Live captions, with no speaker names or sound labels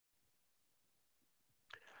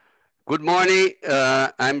Good morning.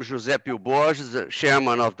 I'm José Pio Borges, the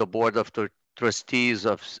chairman of the Board of Trustees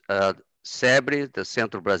of CEBRI, the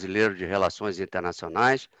Centro Brasileiro de Relações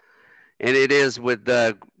Internacionais. And it is with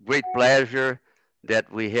great pleasure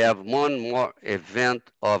that we have one more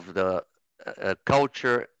event of the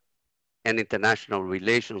Culture and International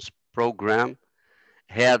Relations Program,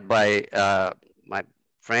 head by my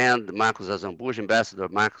friend Marcos Azambuja, Ambassador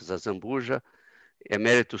Marcos Azambuja,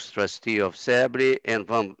 Emeritus Trustee of CEBRI, and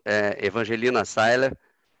Evangelina Seiler,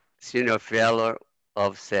 Senior Fellow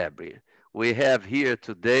of CEBRI. We have here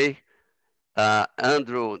today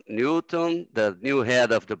Andrew Newton, the new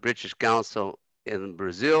head of the British Council in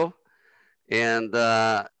Brazil, and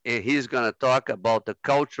he's going to talk about the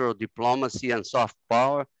cultural diplomacy and soft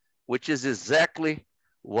power, which is exactly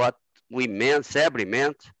what we meant, CEBRI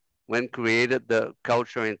meant, when created the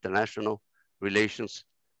Cultural International Relations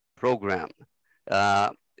Program. I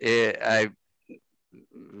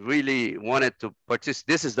really wanted to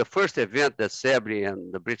participate. This is the first event that CEBRI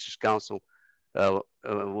and the British Council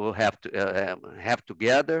will have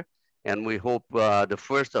together, and we hope the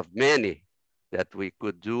first of many that we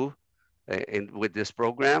could do with this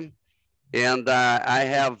program. And I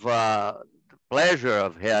have the pleasure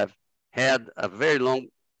of have had a very long,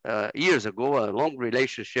 years ago, a long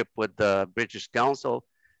relationship with the British Council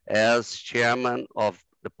as chairman of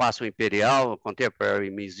the Paço Imperial, a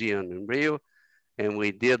contemporary museum in Rio. And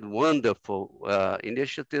we did wonderful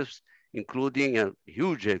initiatives, including a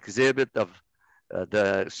huge exhibit of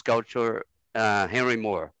the sculpture Henry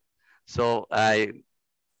Moore. So I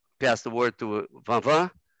pass the word to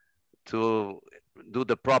Van to do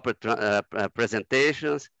the proper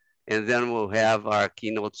presentations, and then we'll have our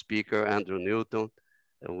keynote speaker, Andrew Newton,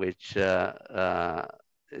 which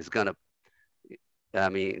is gonna,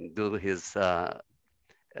 do his,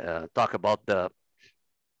 talk about the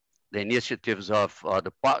initiatives of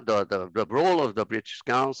the role of the British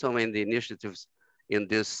Council and the initiatives in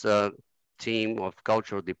this team of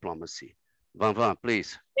cultural diplomacy. Van,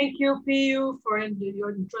 please. Thank you, Pio, for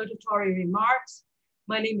your introductory remarks.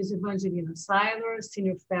 My name is Evangelina Seiler,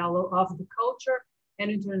 Senior Fellow of the Culture and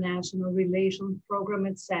International Relations Program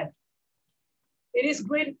at CEBRI. It is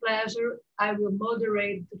great pleasure I will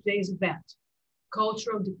moderate today's event,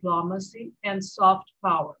 Cultural Diplomacy and Soft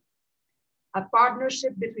Power, a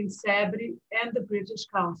partnership between CEBRI and the British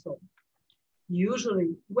Council. Usually,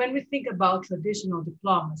 when we think about traditional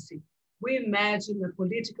diplomacy, we imagine a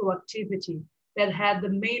political activity that had the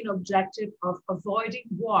main objective of avoiding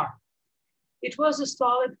war. It was a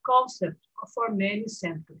solid concept for many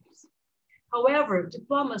centuries. However,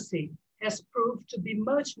 diplomacy has proved to be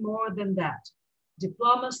much more than that.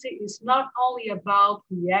 Diplomacy is not only about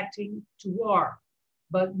reacting to war,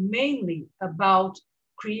 but mainly about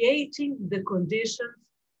creating the conditions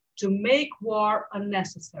to make war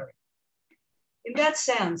unnecessary. In that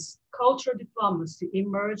sense, cultural diplomacy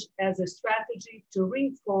emerged as a strategy to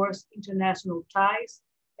reinforce international ties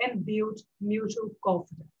and build mutual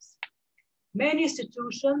confidence. Many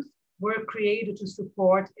institutions were created to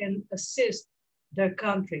support and assist their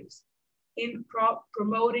countries in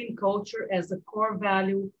promoting culture as a core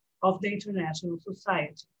value of the international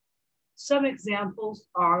society. Some examples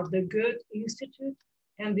are the Goethe Institute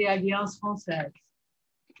and the Alliance Française.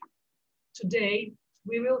 Today,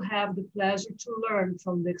 we will have the pleasure to learn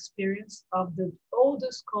from the experience of the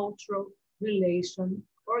oldest cultural relation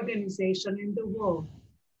organization in the world,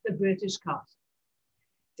 the British Council.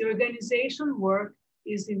 The organization work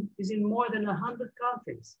is in more than 100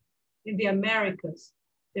 countries. In the Americas,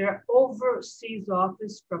 there are overseas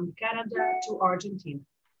offices from Canada to Argentina.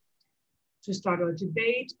 To start our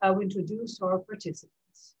debate, I will introduce our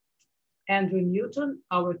participants. Andrew Newton,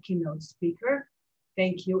 our keynote speaker.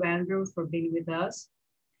 Thank you, Andrew, for being with us.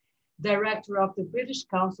 Director of the British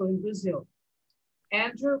Council in Brazil.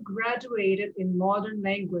 Andrew graduated in modern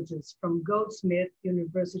languages from Goldsmith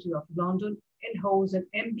University of London and holds an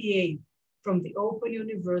MBA from the Open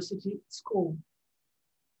University School.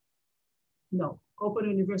 No, Open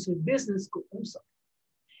University Business School, I'm sorry.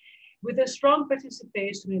 With a strong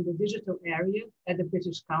participation in the digital area at the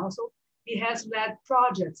British Council, he has led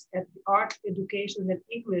projects at the Art, Education, and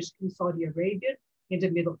English in Saudi Arabia, in the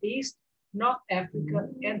Middle East, North Africa,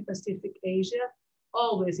 and Pacific Asia,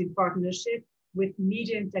 always in partnership with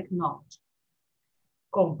media and technology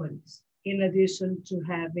companies, in addition to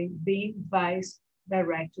having been vice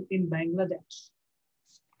director in Bangladesh.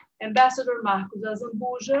 Ambassador Marcos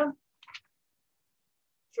Azambuja,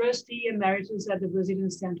 trustee emeritus at the Brazilian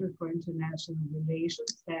Center for International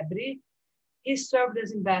Relations, CEBRI. He served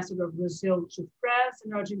as ambassador of Brazil to France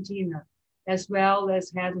and Argentina, as well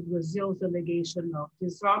as head of Brazil's delegation of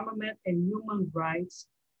disarmament and human rights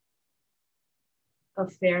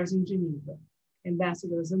Affairs in Geneva.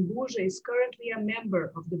 Ambassador Zambuja is currently a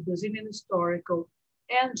member of the Brazilian Historical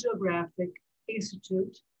and Geographic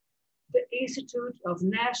Institute, the Institute of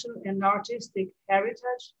National and Artistic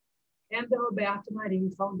Heritage, and the Roberto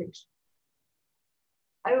Marinho Foundation.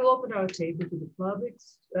 I will open our table to the public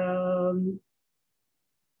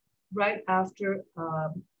right after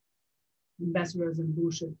Ambassador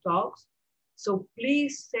Zambuja talks. So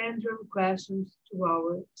please send your questions to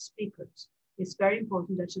our speakers. It's very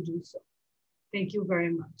important that you do so. Thank you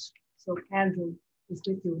very much. So Andrew is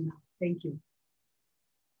with you now. Thank you.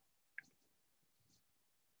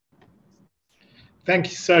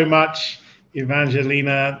 Thank you so much,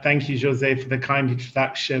 Evangelina. Thank you, Jose, for the kind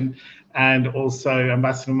introduction, and also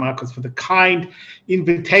Ambassador Marcos for the kind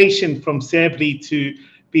invitation from CEBRI to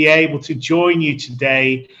be able to join you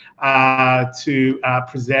today to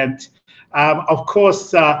present. Of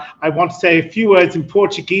course, I want to say a few words in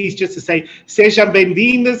Portuguese, just to say, sejam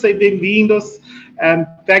bem-vindas e bem-vindos, and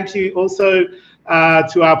thank you also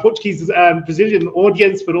to our Portuguese Brazilian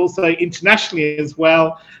audience, but also internationally as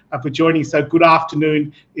well, for joining. So good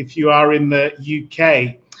afternoon if you are in the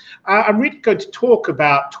UK. I'm really going to talk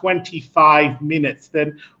about 25 minutes,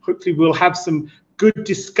 then hopefully we'll have some good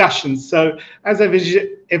discussions. So as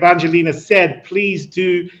Evangelina said, please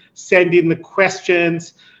do send in the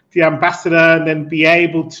questions to the ambassador and then be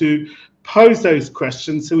able to pose those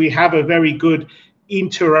questions so we have a very good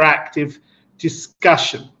interactive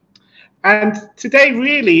discussion. And today,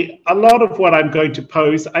 really, a lot of what I'm going to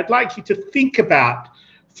pose, I'd like you to think about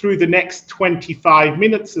through the next 25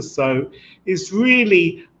 minutes or so, is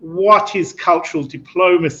really what is cultural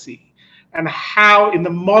diplomacy and how in the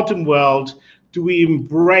modern world do we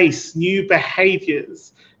embrace new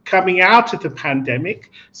behaviors coming out of the pandemic.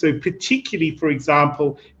 So particularly, for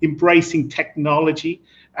example, embracing technology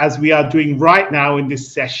as we are doing right now in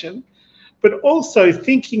this session, but also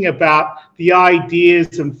thinking about the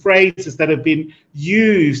ideas and phrases that have been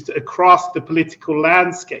used across the political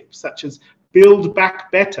landscape, such as build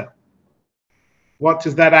back better. What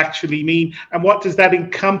does that actually mean? And what does that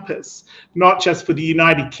encompass? Not just for the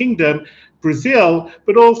United Kingdom, Brazil,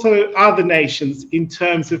 but also other nations in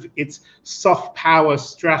terms of its soft power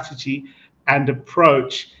strategy and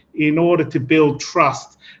approach in order to build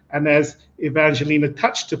trust. And as Evangelina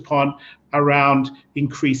touched upon, around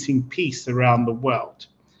increasing peace around the world.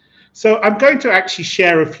 So I'm going to actually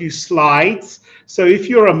share a few slides. So if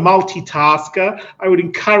you're a multitasker, I would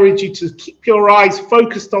encourage you to keep your eyes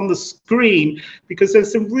focused on the screen because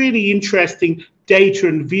there's some really interesting data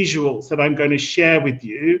and visuals that I'm going to share with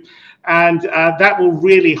you. And that will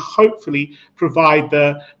really hopefully provide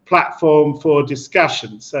the platform for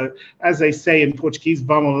discussion. So as they say in Portuguese,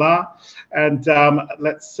 vamos lá. And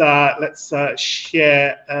let's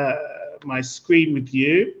share my screen with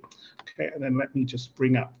you. Okay, and then let me just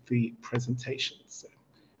bring up the presentation. So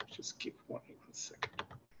just give one second.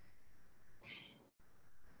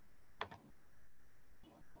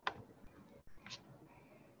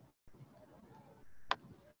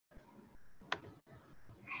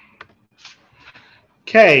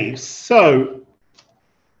 Okay, so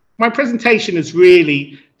my presentation is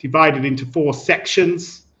really divided into 4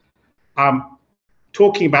 sections.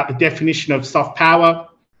 Talking about the definition of soft power,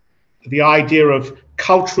 the idea of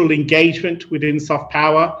cultural engagement within soft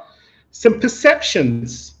power, some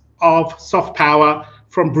perceptions of soft power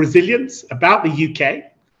from Brazilians about the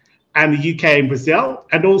UK and the UK and Brazil,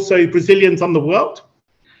 and also Brazilians on the world.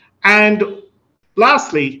 And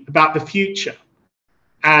lastly, about the future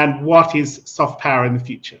and what is soft power in the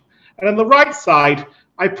future. And on the right side,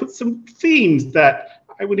 I put some themes that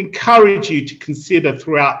I would encourage you to consider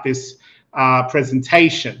throughout this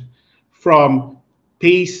presentation, from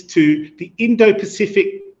peace to the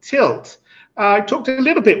Indo-Pacific tilt. I talked a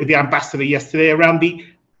little bit with the ambassador yesterday around the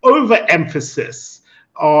overemphasis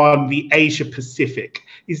on the Asia Pacific.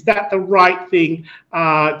 Is that the right thing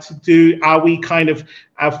to do? Are we kind of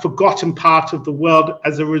a forgotten part of the world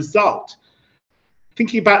as a result?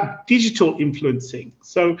 Thinking about digital influencing.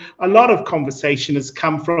 So a lot of conversation has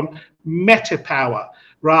come from meta power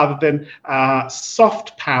rather than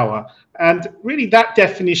soft power. And really that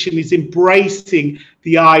definition is embracing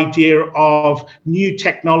the idea of new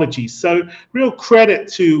technology. So real credit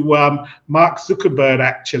to Mark Zuckerberg,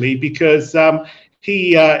 actually, because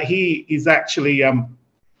he is actually, I'm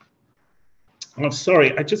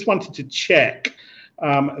sorry, I just wanted to check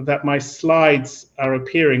that my slides are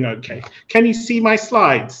appearing okay. Can you see my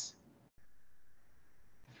slides?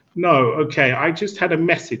 No, okay. I just had a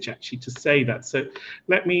message actually to say that. So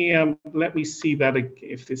let me see that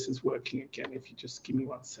if this is working again. If you just give me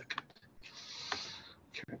 1 second.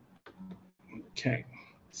 Okay. Okay.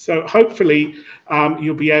 So hopefully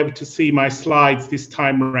you'll be able to see my slides this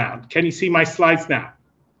time around. Can you see my slides now?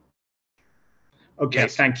 Okay,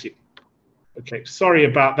 yes. Thank you. Okay, sorry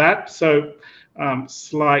about that. So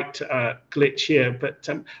slight glitch here, but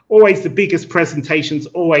always the biggest presentations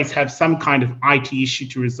always have some kind of IT issue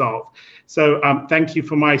to resolve. So thank you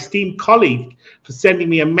for my esteemed colleague for sending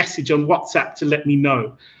me a message on WhatsApp to let me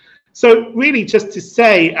know. So really just to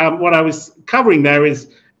say what I was covering there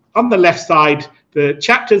is on the left side, the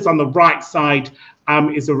chapters on the right side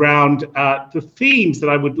is around the themes that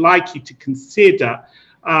I would like you to consider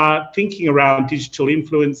thinking around digital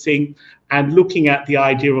influencing and looking at the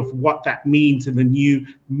idea of what that means in the new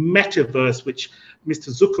metaverse, which Mr.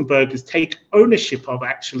 Zuckerberg has taken ownership of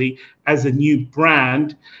actually as a new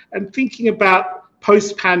brand, and thinking about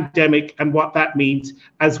post-pandemic and what that means,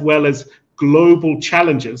 as well as global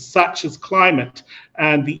challenges such as climate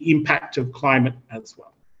and the impact of climate as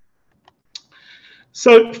well.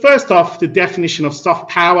 So first off, the definition of soft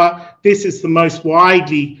power. This is the most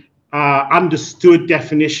widely understood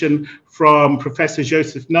definition from Professor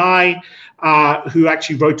Joseph Nye, who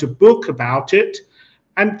actually wrote a book about it,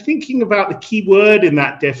 and thinking about the key word in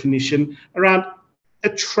that definition around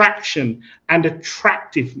attraction and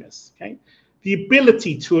attractiveness, okay? The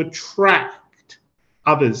ability to attract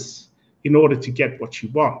others in order to get what you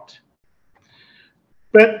want.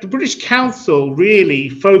 But the British Council really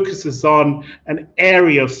focuses on an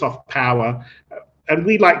area of soft power, and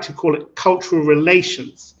we like to call it cultural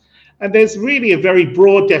relations. And there's really a very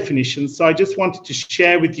broad definition, so I just wanted to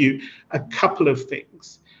share with you a couple of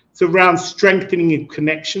things. It's around strengthening of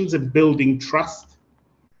connections and building trust.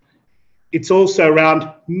 It's also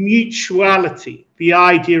around mutuality, the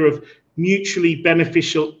idea of mutually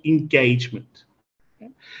beneficial engagement.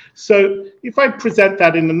 Okay? So if I present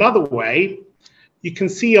that in another way, you can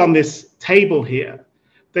see on this table here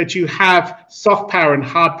that you have soft power and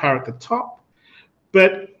hard power at the top,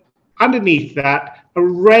 but underneath that, a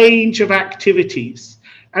range of activities.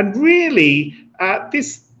 And really,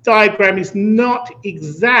 this diagram is not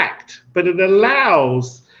exact, but it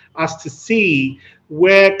allows us to see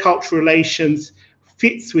where cultural relations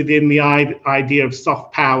fits within the idea of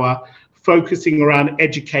soft power, focusing around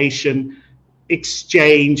education,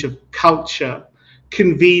 exchange of culture,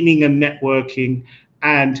 convening and networking,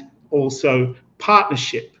 and also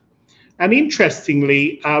partnership. And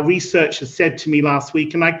interestingly, our researcher said to me last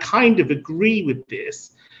week, and I kind of agree with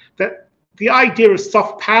this, that the idea of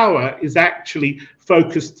soft power is actually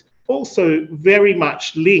focused also very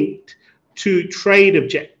much linked to trade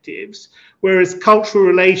objectives, whereas cultural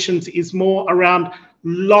relations is more around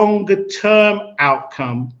longer term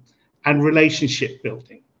outcome and relationship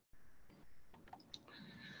building.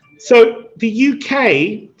 So the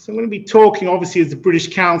UK, so I'm going to be talking obviously as the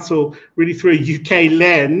British Council really through a UK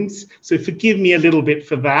lens, so forgive me a little bit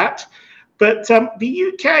for that. But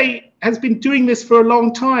the UK has been doing this for a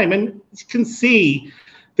long time, and you can see,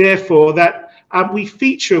 therefore, that we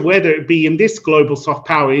feature, whether it be in this Global Soft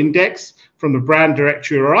Power Index from the Brand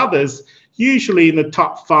Directory or others, usually in the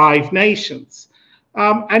top 5 nations.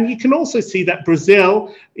 And you can also see that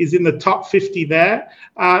Brazil is in the top 50 there,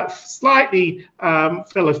 slightly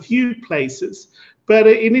fell a few places, but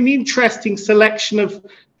in an interesting selection of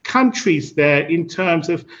countries there in terms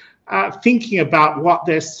of thinking about what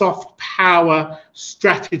their soft power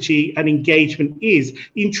strategy and engagement is.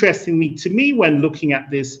 Interestingly to me, when looking at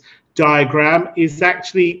this diagram, is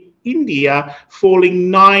actually India falling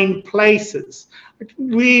 9 places. I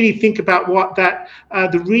didn't really think about what that,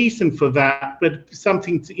 the reason for that, but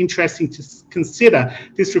something interesting to consider.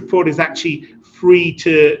 This report is actually free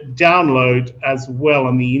to download as well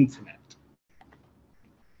on the internet.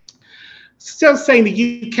 So saying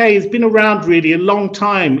the UK has been around really a long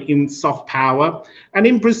time in soft power. And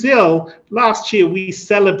in Brazil, last year we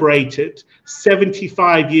celebrated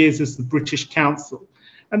 75 years as the British Council.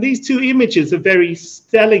 And these 2 images are very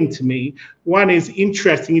stelling to me. One is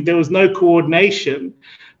interesting, there was no coordination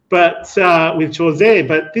but with José,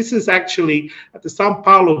 but this is actually at the São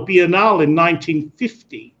Paulo Bienal in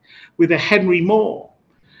 1950 with a Henry Moore.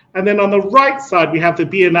 And then on the right side, we have the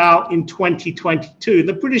Bienal in 2022. And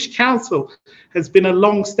the British Council has been a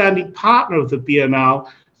long-standing partner of the Bienal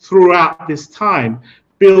throughout this time,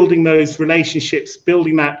 building those relationships,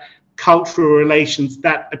 building that cultural relations,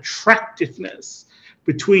 that attractiveness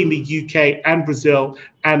between the UK and Brazil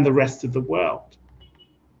and the rest of the world.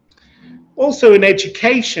 Also in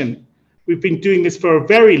education, we've been doing this for a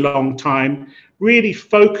very long time, really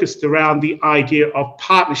focused around the idea of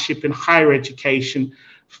partnership in higher education,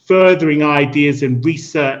 furthering ideas in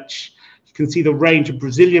research. You can see the range of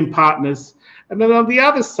Brazilian partners, And then on the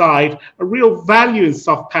other side, a real value in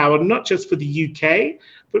soft power, not just for the UK,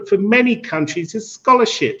 but for many countries, is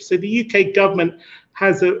scholarship. So the UK government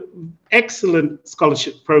has an excellent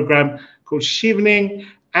scholarship program called Chevening,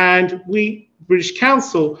 and we, British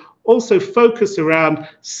Council, also focus around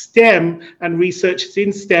STEM and researchers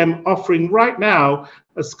in STEM, offering right now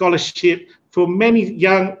a scholarship for many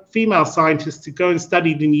young female scientists to go and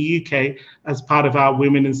study in the UK as part of our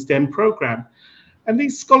Women in STEM program. And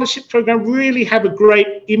these scholarship programs really have a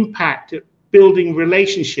great impact at building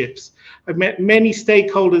relationships. I've met many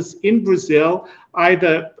stakeholders in Brazil,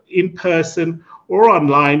 either in person or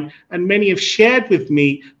online, and many have shared with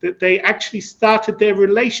me that they actually started their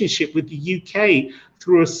relationship with the UK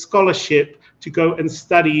through a scholarship to go and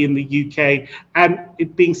study in the UK, and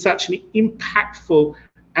it being such an impactful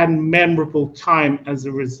and memorable time as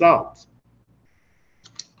a result.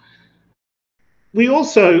 We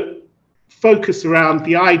also focus around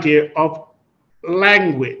the idea of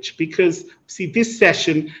language, because see, this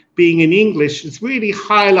session being in English is really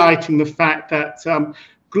highlighting the fact that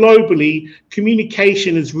globally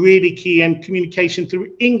communication is really key, and communication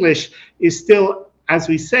through English is still, as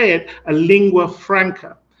we say it, a lingua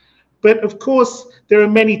franca. But of course, there are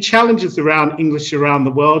many challenges around English around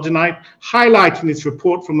the world, and I highlight in this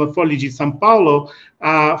report from the Folha de São Paulo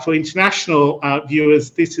for international viewers.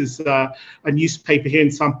 This is a newspaper here in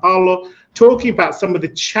São Paulo, talking about some of the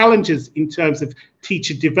challenges in terms of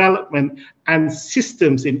teacher development and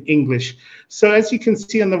systems in English. So as you can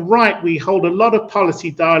see on the right, we hold a lot of policy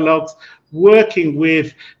dialogues working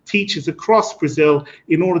with teachers across Brazil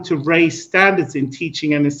in order to raise standards in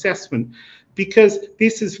teaching and assessment, because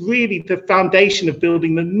this is really the foundation of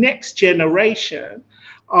building the next generation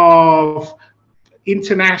of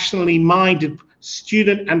internationally minded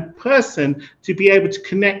student and person to be able to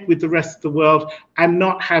connect with the rest of the world and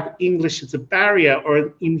not have English as a barrier or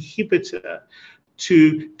an inhibitor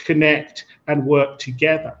to connect and work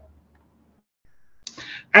together.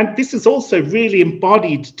 And this is also really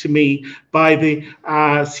embodied to me by the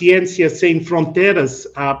Ciência Sem Fronteiras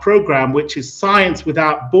program, which is Science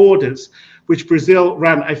Without Borders, which Brazil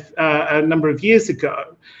ran a number of years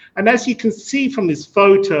ago. And as you can see from this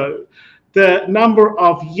photo, the number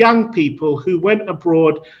of young people who went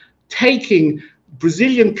abroad, taking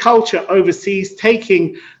Brazilian culture overseas,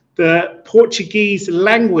 taking the Portuguese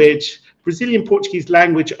language, Brazilian Portuguese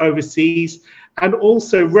language overseas, and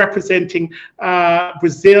also representing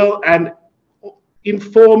Brazil and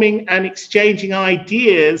informing and exchanging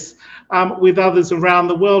ideas with others around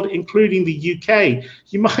the world, including the UK.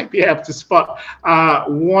 You might be able to spot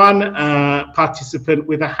one participant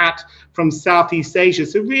with a hat from Southeast Asia.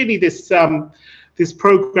 So really this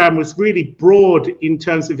program was really broad in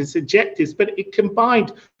terms of its objectives, but it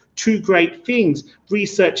combined two great things: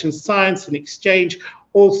 research and science and exchange,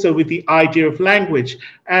 also with the idea of language.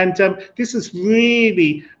 And this is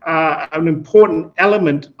really an important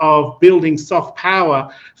element of building soft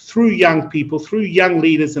power through young people, through young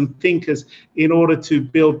leaders and thinkers, in order to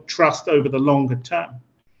build trust over the longer term.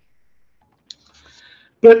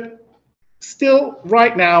 But still,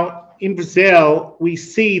 right now in Brazil, we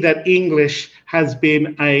see that English has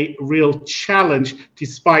been a real challenge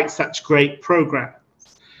despite such great programs.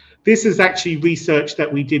 This is actually research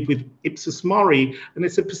that we did with Ipsos Mori, and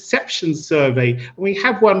it's a perception survey. And we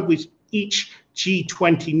have one with each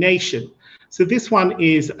G20 nation. So this one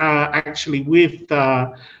is actually with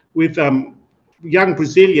young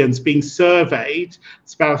Brazilians being surveyed.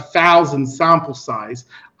 It's about 1,000 sample size,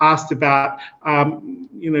 asked about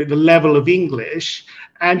the level of English.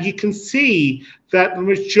 And you can see that the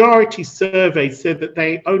majority surveyed said that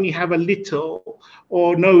they only have a little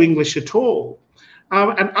or no English at all.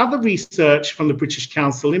 And other research from the British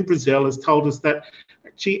Council in Brazil has told us that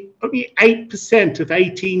actually only 8% of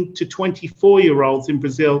 18 to 24-year-olds in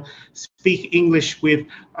Brazil speak English with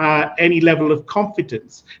any level of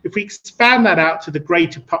confidence. If we expand that out to the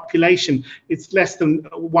greater population, it's less than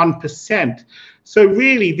 1%. So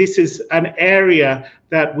really, this is an area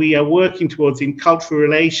that we are working towards in cultural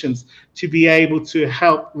relations to be able to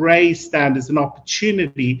help raise standards and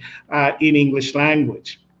opportunity in English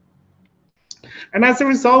language. And as a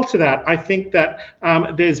result of that, I think that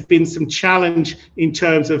there's been some challenge in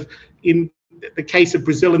terms of, in the case of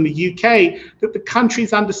Brazil and the UK, that the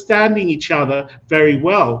countries understanding each other very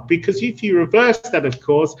well. Because if you reverse that, of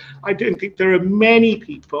course, I don't think there are many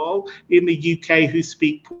people in the UK who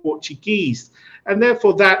speak Portuguese. And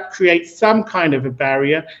therefore, that creates some kind of a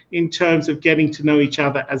barrier in terms of getting to know each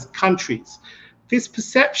other as countries. These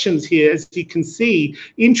perceptions here, as you can see,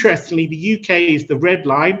 interestingly, the UK is the red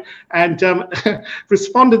line, and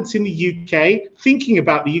respondents in the UK, thinking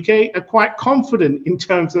about the UK, are quite confident in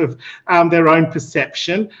terms of their own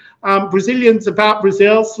perception. Brazilians about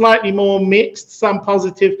Brazil, slightly more mixed, some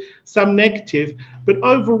positive, some negative. But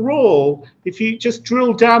overall, if you just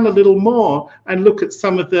drill down a little more and look at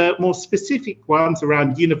some of the more specific ones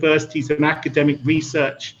around universities and academic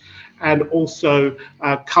research and also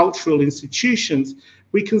cultural institutions,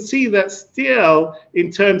 we can see that still,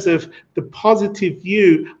 in terms of the positive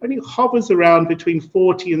view, only hovers around between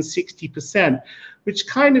 40 and 60%, which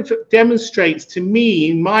kind of demonstrates to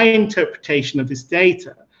me, in my interpretation of this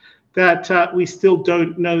data, that we still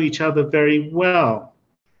don't know each other very well.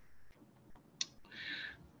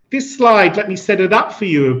 This slide, let me set it up for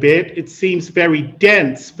you a bit. It seems very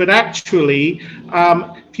dense, but actually,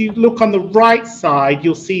 if you look on the right side,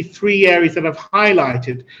 you'll see 3 areas that I've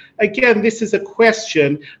highlighted. Again, this is a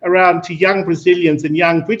question around to young Brazilians and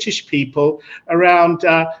young British people around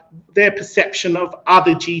their perception of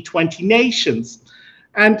other G20 nations.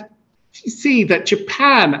 And you see that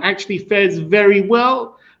Japan actually fares very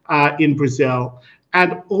well in Brazil,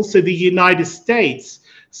 and also the United States.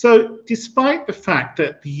 So despite the fact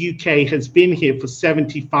that the UK has been here for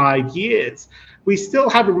 75 years, we still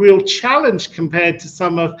have a real challenge compared to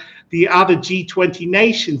some of the other G20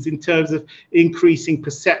 nations in terms of increasing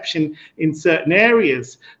perception in certain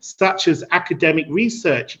areas, such as academic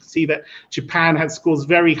research. You can see that Japan has scores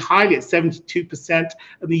very highly at 72%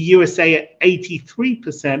 and the USA at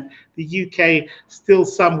 83%. The UK still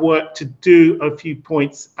some work to do, a few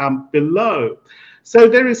points below. So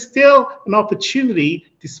there is still an opportunity,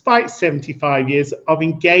 despite 75 years, of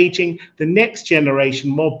engaging the next generation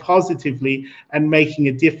more positively and making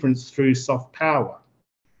a difference through soft power.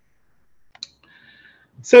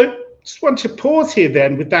 So just want to pause here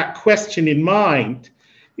then with that question in mind,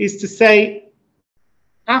 is to say,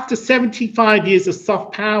 after 75 years of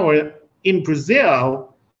soft power in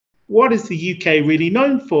Brazil, what is the UK really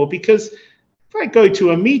known for? Because if I go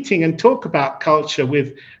to a meeting and talk about culture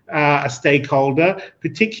with a stakeholder,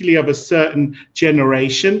 particularly of a certain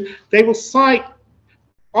generation, they will cite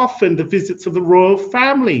often the visits of the royal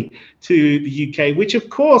family to the UK, which of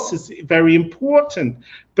course is very important,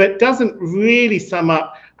 but doesn't really sum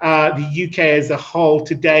up the UK as a whole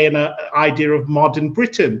today and an idea of modern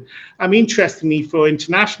Britain. Interestingly, for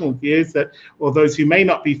international viewers, that, or those who may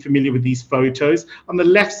not be familiar with these photos, on the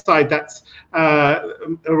left side, that's Her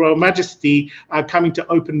Royal Majesty coming to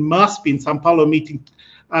open must be in Sao Paulo, meeting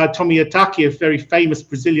Tomiotaki, a very famous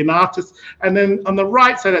Brazilian artist. And then on the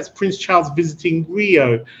right side, that's Prince Charles visiting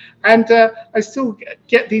Rio. And I still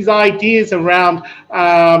get these ideas around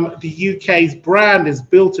the UK's brand is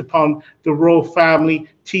built upon the royal family,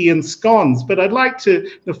 tea and scones. But I'd like to,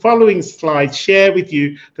 the following slide, share with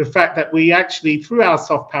you the fact that we actually, through our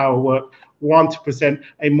soft power work, want to present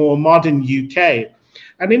a more modern UK.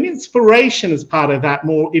 And an inspiration as part of that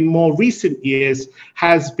in more recent years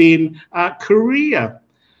has been Korea.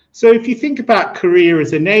 So if you think about Korea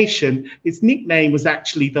as a nation, its nickname was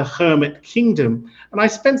actually the Hermit Kingdom. And I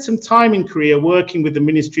spent some time in Korea working with the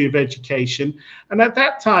Ministry of Education. And at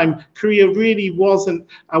that time, Korea really wasn't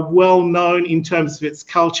well known in terms of its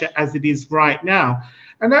culture as it is right now.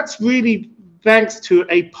 And that's really thanks to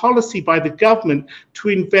a policy by the government to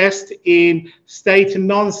invest in state and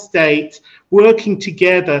non-state working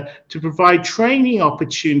together to provide training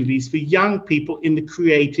opportunities for young people in the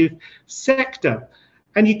creative sector.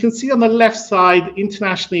 And you can see on the left side,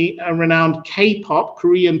 internationally renowned K-pop,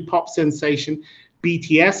 Korean pop sensation,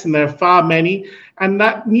 BTS, and there are far many. And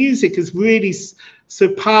that music has really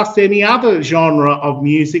surpassed any other genre of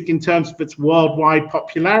music in terms of its worldwide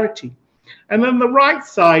popularity. And on the right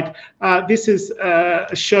side, this is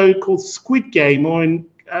a show called Squid Game, or in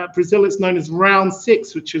Brazil it's known as Round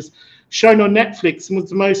 6, which was shown on Netflix and was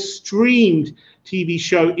the most streamed TV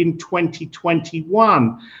show in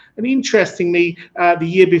 2021. And interestingly, the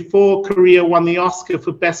year before, Korea won the Oscar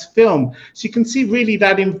for Best Film. So you can see really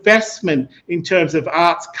that investment in terms of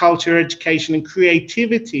arts, culture, education, and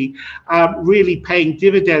creativity really paying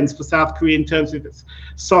dividends for South Korea in terms of its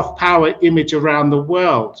soft power image around the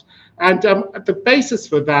world. And at the basis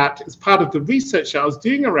for that, as part of the research I was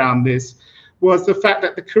doing around this, was the fact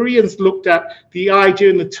that the Koreans looked at the idea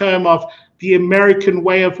in the term of the American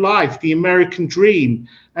way of life, the American dream.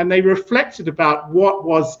 And they reflected about what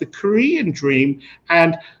was the Korean dream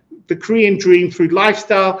and the Korean dream through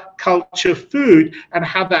lifestyle, culture, food, and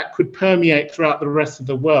how that could permeate throughout the rest of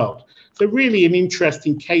the world. So really an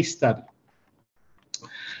interesting case study.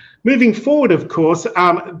 Moving forward, of course,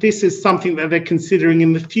 this is something that they're considering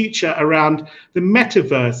in the future around the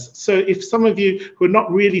metaverse. So if some of you who are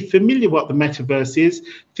not really familiar what the metaverse is,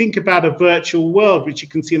 think about a virtual world, which you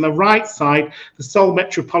can see on the right side. The Seoul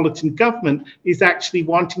Metropolitan Government is actually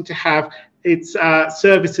wanting to have its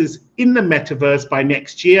services in the metaverse by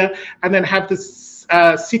next year, and then have the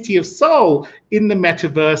city of Seoul in the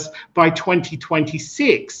metaverse by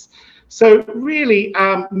 2026. So really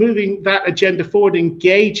moving that agenda forward,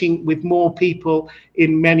 engaging with more people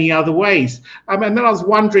in many other ways. And then I was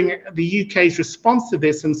wondering the UK's response to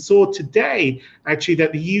this, and saw today actually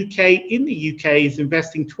that the UK is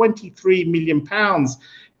investing £23 million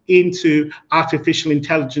into artificial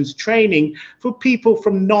intelligence training for people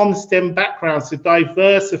from non-STEM backgrounds to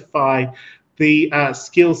diversify the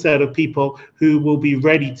skill set of people who will be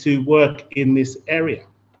ready to work in this area.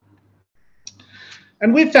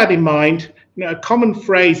 And with that in mind, a common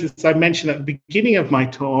phrase, as I mentioned at the beginning of my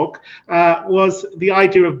talk, was the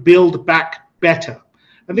idea of build back better.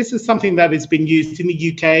 And this is something that has been used in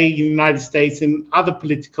the UK, in the United States, and other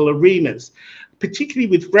political arenas, particularly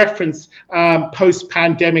with reference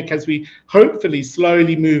post-pandemic, as we hopefully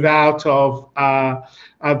slowly move out of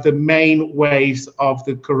the main waves of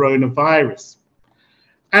the coronavirus.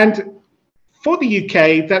 And for the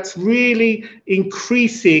UK, that's really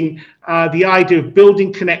increasing the idea of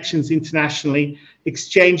building connections internationally,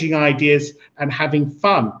 exchanging ideas, and having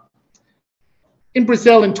fun. In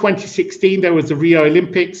Brazil in 2016, there was the Rio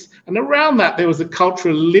Olympics, and around that there was a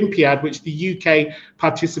cultural Olympiad, which the UK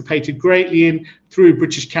participated greatly in through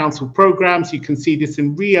British Council programs. You can see this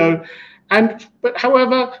in Rio. But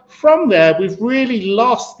however, from there, we've really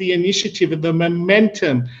lost the initiative and the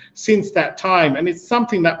momentum since that time. And it's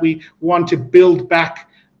something that we want to build back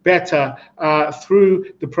better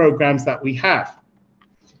through the programs that we have.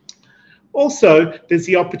 Also, there's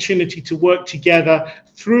the opportunity to work together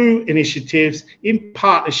through initiatives in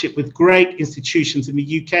partnership with great institutions in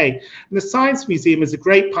the UK. And the Science Museum is a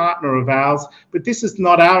great partner of ours, but this is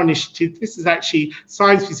not our initiative. This is actually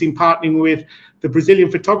Science Museum partnering with the Brazilian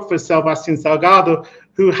photographer Sebastian Salgado,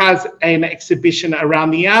 who has an exhibition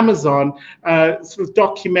around the Amazon, sort of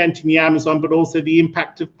documenting the Amazon, but also the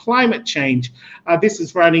impact of climate change. This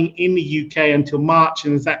is running in the UK until March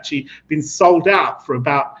and has actually been sold out for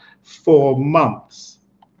about 4 months.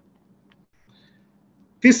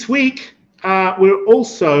 This week, we're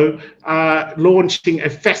also launching a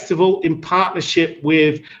festival in partnership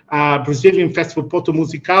with Brazilian festival Porto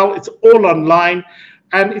Musical. It's all online,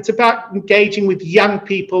 and it's about engaging with young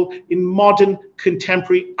people in modern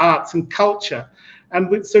contemporary arts and culture.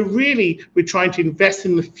 And so really, we're trying to invest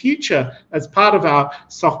in the future as part of our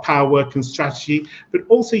soft power work and strategy, but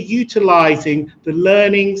also utilizing the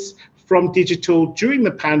learnings from digital during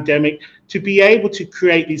the pandemic to be able to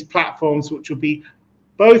create these platforms which will be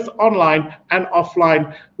both online and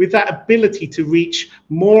offline, with that ability to reach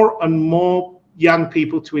more and more young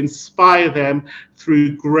people, to inspire them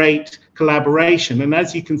through great collaboration. And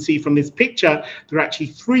as you can see from this picture, there are actually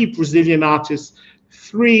 3 Brazilian artists,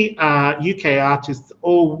 3 UK artists,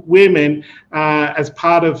 all women, as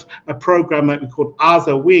part of a program that we call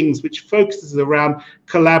Asa Wings, which focuses around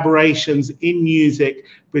collaborations in music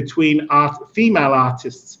between female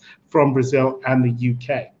artists from Brazil and the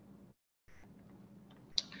UK.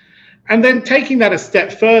 And then taking that a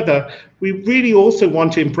step further, we really also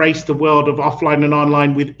want to embrace the world of offline and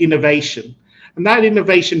online with innovation. And that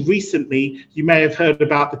innovation recently, you may have heard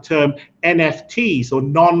about the term NFTs, or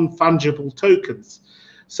non-fungible tokens.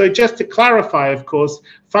 So just to clarify, of course,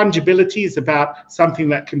 fungibility is about something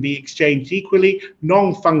that can be exchanged equally.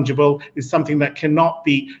 Non-fungible is something that cannot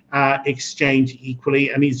be exchanged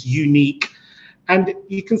equally and is unique. And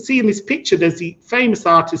you can see in this picture, there's the famous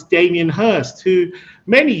artist Damien Hirst, who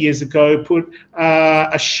many years ago put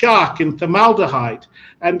a shark in formaldehyde,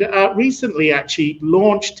 and recently actually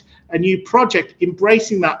launched a new project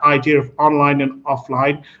embracing that idea of online and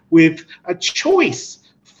offline with a choice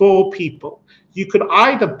for people. You could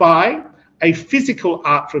either buy a physical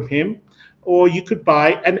art from him, or you could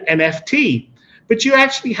buy an NFT. But you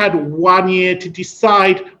actually had 1 year to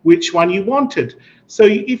decide which one you wanted. So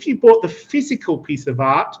if you bought the physical piece of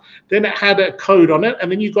art, then it had a code on it, and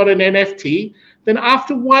then you got an NFT. Then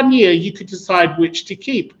after 1 year, you could decide which to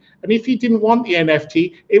keep. And if you didn't want the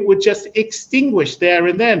NFT, it would just extinguish there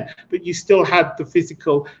and then, but you still had the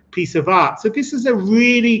physical piece of art. So this is a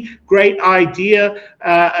really great idea,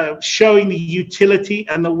 showing the utility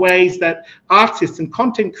and the ways that artists and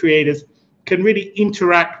content creators can really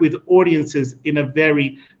interact with audiences in a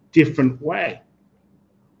very different way.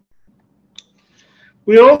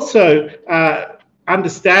 We're also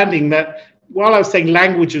understanding that while I was saying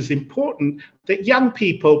language is important, that young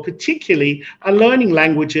people particularly are learning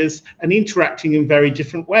languages and interacting in very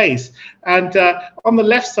different ways. And on the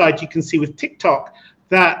left side, you can see with TikTok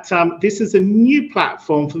that this is a new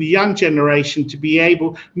platform for the young generation to be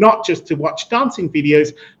able not just to watch dancing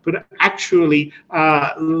videos, but actually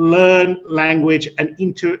learn language and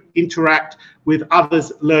interact with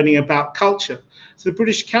others learning about culture. So the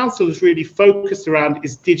British Council is really focused around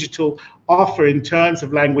its digital offer in terms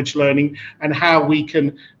of language learning and how we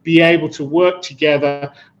can be able to work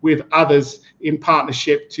together with others in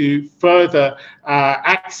partnership to further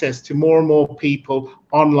access to more and more people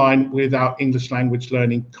online with our English language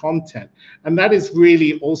learning content. And that is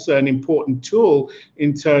really also an important tool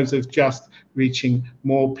in terms of just reaching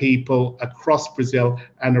more people across Brazil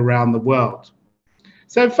and around the world.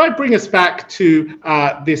 So if I bring us back to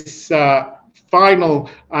this final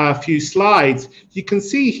few slides, you can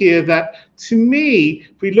see here that, to me,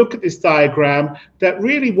 if we look at this diagram, that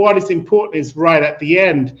really what is important is right at the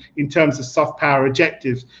end in terms of soft power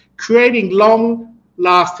objectives, creating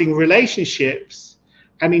long-lasting relationships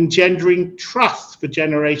and engendering trust for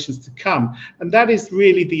generations to come. And that is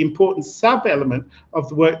really the important sub-element of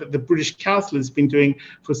the work that the British Council has been doing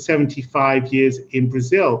for 75 years in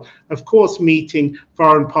Brazil. Of course, meeting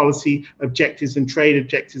foreign policy objectives and trade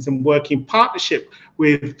objectives and working in partnership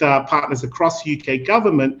with partners across the UK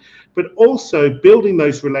government, but also building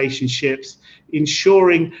those relationships,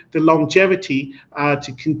 ensuring the longevity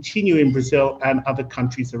to continue in Brazil and other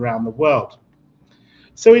countries around the world.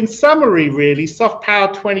 So in summary, really, Soft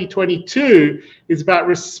Power 2022 is about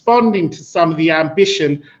responding to some of the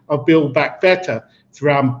ambition of Build Back Better. It's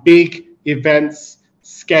around big events,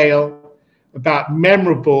 scale, about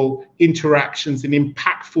memorable interactions and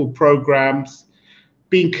impactful programs,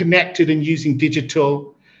 being connected and using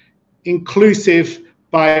digital, inclusive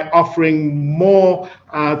by offering more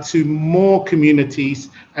to more communities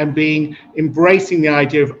and embracing the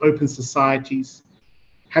idea of open societies,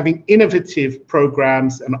 having innovative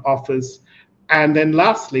programs and offers, and then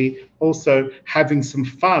lastly, also having some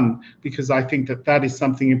fun, because I think that that is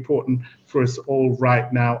something important for us all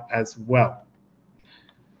right now as well.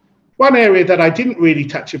 One area that I didn't really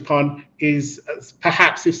touch upon is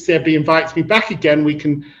perhaps if CEBRI invites me back again, we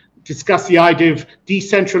can discuss the idea of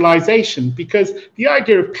decentralization, because the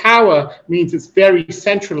idea of power means it's very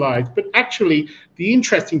centralized, but actually the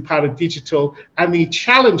interesting part of digital and the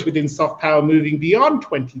challenge within soft power moving beyond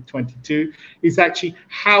 2022 is actually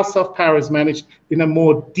how soft power is managed in a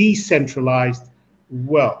more decentralized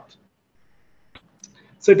world.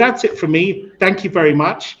 So that's it from me. Thank you very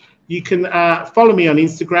much. You can follow me on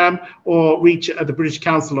Instagram or reach the British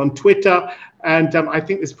Council on Twitter. And I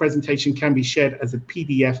think this presentation can be shared as a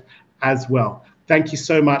PDF as well. Thank you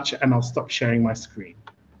so much, and I'll stop sharing my screen.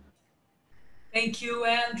 Thank you,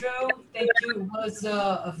 Andrew. Thank you. It was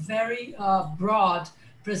a very broad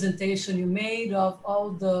presentation you made of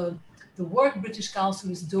all the work British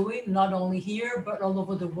Council is doing, not only here, but all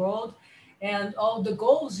over the world, and all the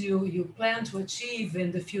goals you plan to achieve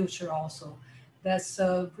in the future also. That's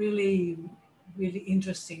really, really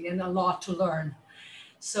interesting and a lot to learn.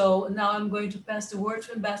 So now I'm going to pass the word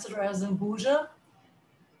to Ambassador Azambuja.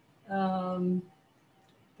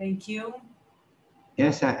 Thank you.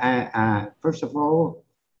 Yes, first of all,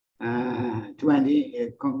 to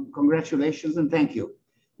Andy, congratulations and thank you.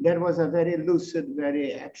 That was a very lucid,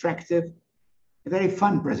 very attractive, very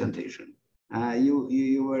fun presentation.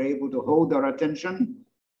 You were able to hold our attention,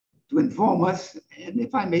 to inform us, and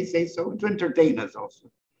if I may say so, to entertain us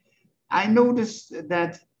also. I noticed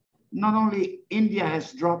that not only India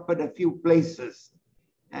has dropped a few places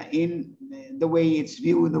in the way it's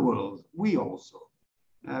viewed in the world, we also.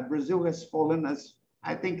 Brazil has fallen as,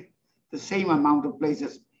 I think, the same amount of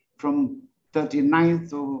places from 39th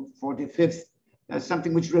to 45th,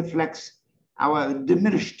 something which reflects our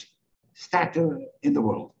diminished stature in the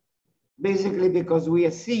world. Basically because we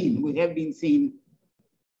have been seen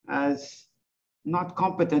as not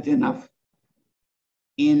competent enough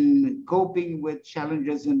in coping with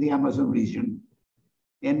challenges in the Amazon region.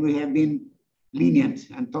 And we have been lenient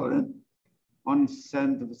and tolerant on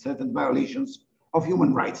certain violations of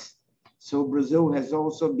human rights. So Brazil has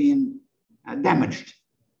also been damaged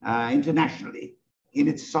internationally in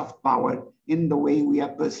its soft power, in the way we are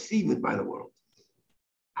perceived by the world.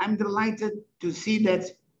 I'm delighted to see that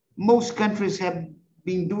most countries have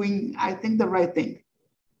been doing, I think, the right thing.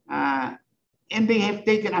 And they have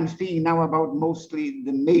taken, I'm speaking now about mostly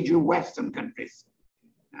the major Western countries.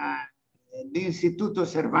 The Instituto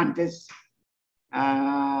Cervantes,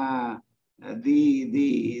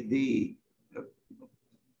 the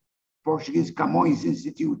Portuguese Camões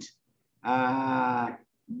Institute,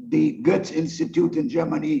 the Goethe Institute in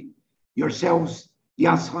Germany, yourselves, the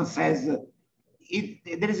Alliance Française,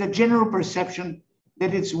 there is a general perception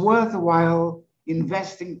that it's worthwhile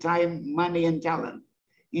investing time, money, and talent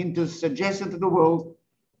into suggesting to the world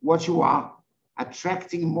what you are,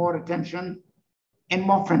 attracting more attention and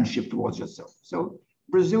more friendship towards yourself. So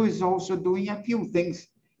Brazil is also doing a few things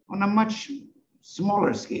on a much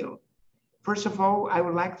smaller scale. First of all, I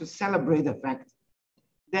would like to celebrate the fact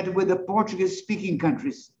that with the Portuguese-speaking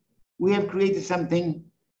countries, we have created something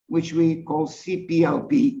which we call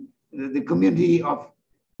CPLP, the Community of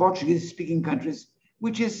Portuguese-speaking countries,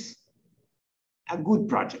 which is a good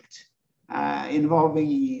project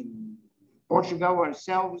involving Portugal,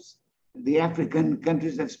 ourselves, the African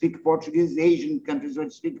countries that speak Portuguese, the Asian countries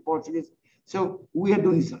that speak Portuguese. So we are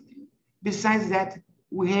doing something. Besides that,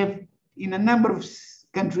 we have, in a number of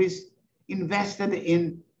countries, invested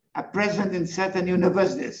in a presence in certain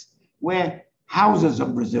universities where houses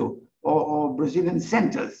of Brazil or Brazilian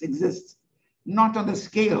centers exist, not on the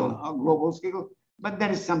scale, a global scale, but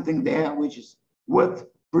there is something there which is worth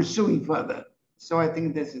pursuing further. So I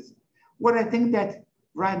think this is what I think that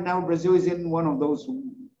right now Brazil is in one of those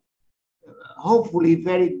hopefully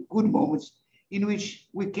very good moments in which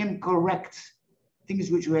we can correct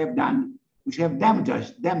things which we have done, which have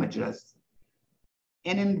damaged us.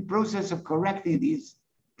 And in the process of correcting these,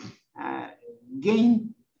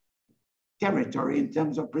 gain territory in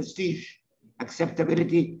terms of prestige,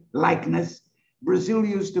 acceptability, likeness. Brazil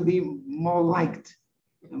used to be more liked,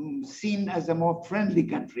 seen as a more friendly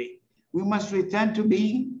country. We must return to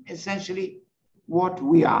being essentially what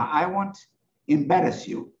we are. I won't embarrass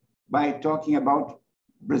you by talking about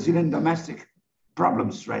Brazilian domestic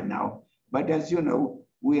problems right now, but as you know,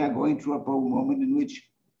 we are going through a moment in which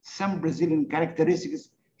some Brazilian characteristics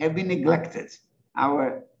have been neglected.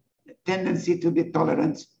 Our tendency to be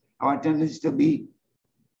tolerant, our tendency to be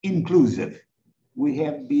inclusive. We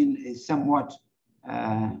have been somewhat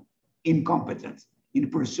incompetent in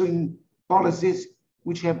pursuing policies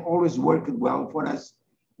which have always worked well for us.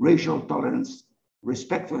 Racial tolerance,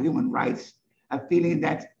 respect for human rights, a feeling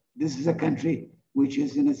that this is a country which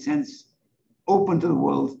is in a sense open to the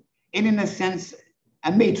world, and in a sense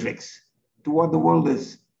a matrix to what the world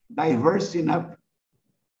is, diverse enough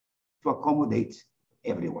to accommodate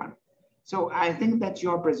everyone. So I think that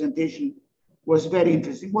your presentation was very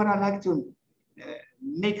interesting. What I'd like to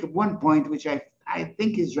make one point which I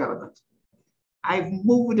think is relevant. I've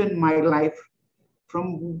moved in my life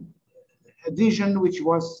from a vision which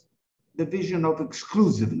was the vision of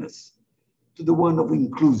exclusiveness to the one of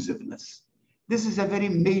inclusiveness. This is a very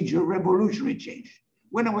major revolutionary change.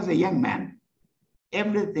 When I was a young man,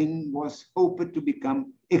 everything was hoped to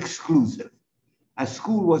become exclusive. A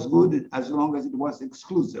school was good as long as it was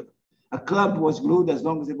exclusive. A club was good as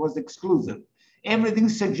long as it was exclusive. Everything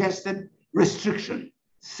suggested restriction,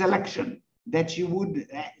 selection, that you would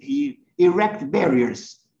erect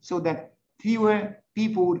barriers so that fewer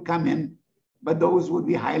people would come in, but those would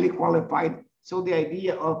be highly qualified. So the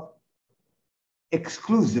idea of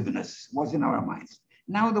exclusiveness was in our minds.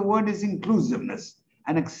 Now the word is inclusiveness,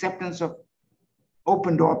 an acceptance of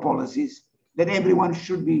open door policies, that everyone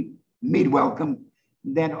should be made welcome.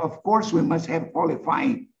 Then of course we must have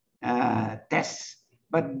qualifying tests,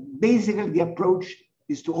 but basically the approach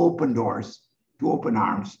is to open doors, to open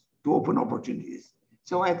arms, to open opportunities.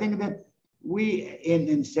 So I think that we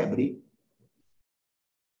in CEBRI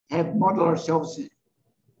have modeled ourselves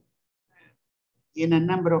in a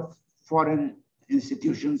number of foreign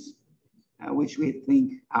institutions which we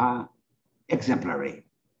think are exemplary.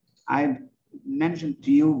 I've mentioned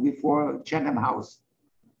to you before Chatham House,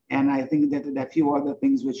 and I think that there are a few other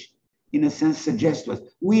things which in a sense suggest to us.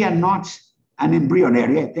 We are not an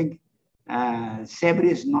embryonary. I think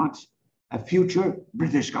CEBRI is not a future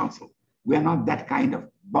British Council. We are not that kind of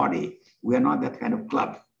body. We are not that kind of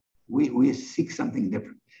club. We seek something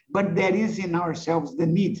different. But there is in ourselves the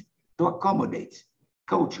need to accommodate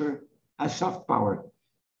culture as soft power,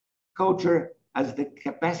 culture as the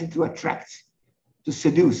capacity to attract, to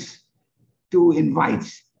seduce, to invite,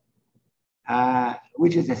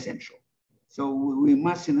 which is essential. So we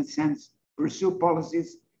must, in a sense, pursue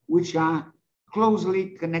policies which are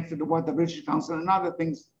closely connected to what the British Council and other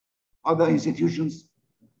things, other institutions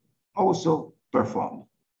also perform.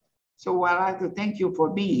 So I'd like to thank you for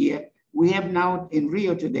being here. We have now in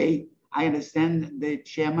Rio today, I understand the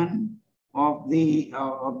chairman of the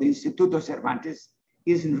Instituto Cervantes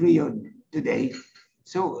is in Rio today.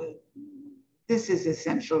 So this is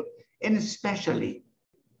essential, and especially,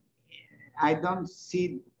 I don't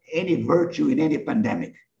see any virtue in any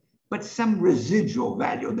pandemic, but some residual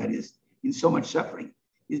value that is in so much suffering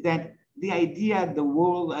is that the idea of the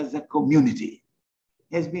world as a community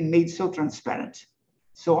has been made so transparent,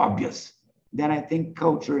 so obvious, that I think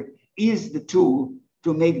culture is the tool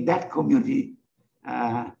to make that community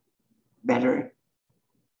better,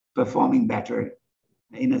 performing better,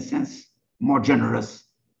 in a sense, more generous,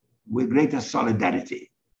 with greater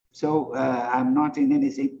solidarity. So I'm not in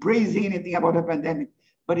any say praising anything about the pandemic,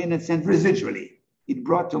 but in a sense, residually, it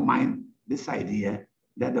brought to mind this idea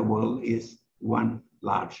that the world is one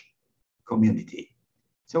large community.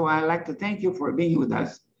 So I'd like to thank you for being with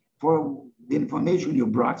us, for the information you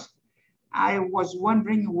brought. I was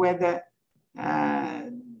wondering whether,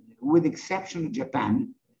 with exception of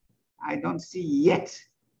Japan, I don't see yet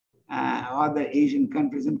other Asian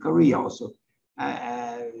countries and Korea also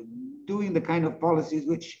doing the kind of policies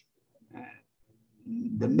which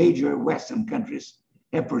the major Western countries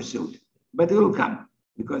have pursued. But it will come,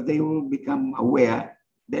 because they will become aware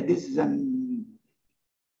that this is a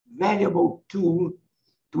valuable tool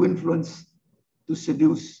to influence, to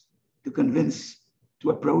seduce, to convince,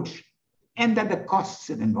 to approach, and that the costs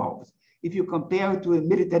it involves. If you compare it to a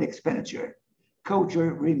military expenditure,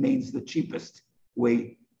 culture remains the cheapest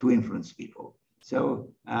way to influence people. So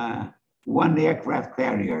one aircraft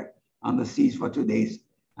carrier on the seas for 2 days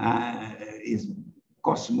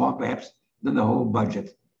costs more perhaps than the whole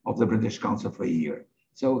budget of the British Council for a year.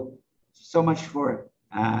 So much for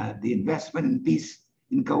the investment in peace,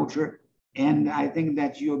 in culture. And I think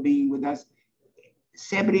that you're being with us.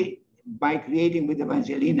 CEBRI, by creating with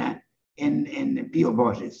Evangelina and Pio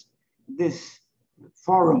Borges, this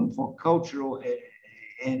forum for cultural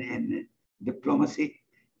and diplomacy,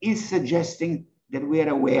 is suggesting that we are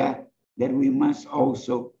aware that we must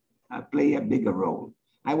also play a bigger role.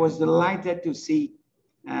 I was delighted to see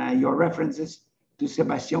your references to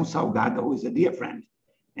Sebastião Salgado, who is a dear friend,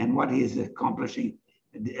 and what he is accomplishing.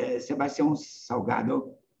 Sebastião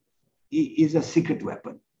Salgado, he is a secret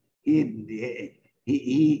weapon.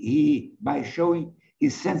 He, by showing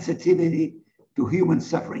his sensitivity to human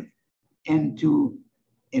suffering and to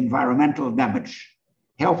environmental damage,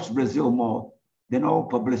 helps Brazil more than all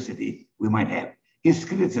publicity we might have. His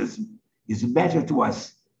criticism is better to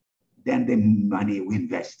us than the money we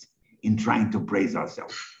invest in trying to praise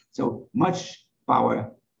ourselves. So much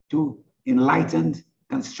power to enlightened,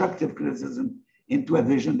 constructive criticism into a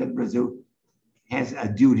vision that Brazil has a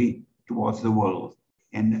duty towards the world,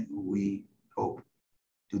 and we hope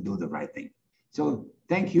to do the right thing. So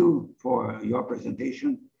thank you for your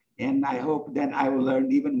presentation, and I hope that I will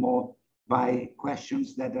learn even more by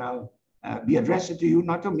questions that I'll be addressed to you,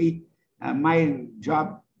 not to me. My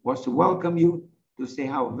job was to welcome you, to say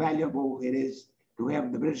how valuable it is to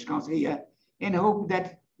have the British Council here, and hope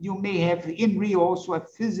that you may have in Rio also a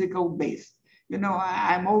physical base. You know,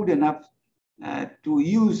 I'm old enough to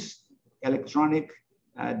use electronic,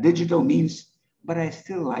 digital means, but I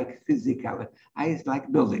still like physical. I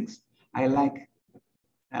like buildings. I like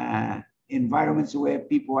environments where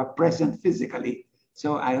people are present physically.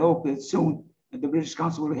 So I hope that soon the British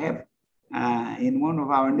Council will have in one of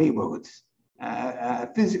our neighborhoods a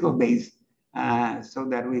physical base so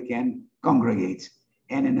that we can congregate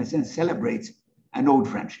and in a sense celebrate an old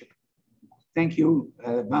friendship. Thank you,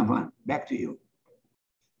 Van. Back to you.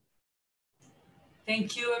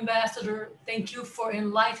 Thank you, Ambassador. Thank you for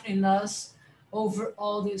enlightening us over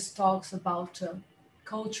all these talks about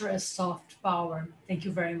culture as soft power. Thank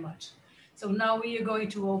you very much. So now we are going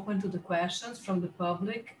to open to the questions from the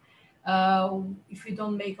public. If we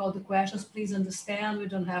don't make all the questions, please understand we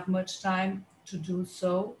don't have much time to do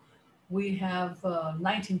so. We have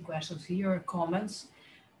 19 questions here, comments,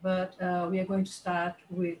 but we are going to start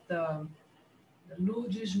with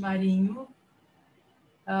Lourdes Marinho.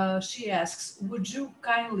 She asks,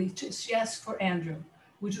 she asks for Andrew,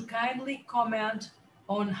 would you kindly comment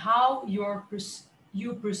on how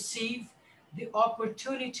you perceive the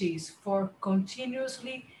opportunities for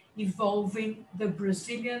continuously evolving the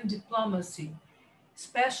Brazilian diplomacy,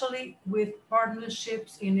 especially with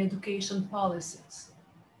partnerships in education policies?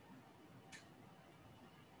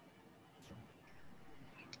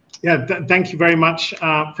 Yeah, thank you very much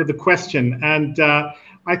for the question. And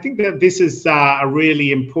I think that this is a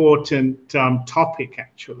really important topic,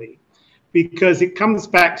 actually, because it comes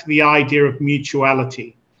back to the idea of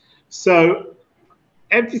mutuality. So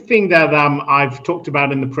everything that I've talked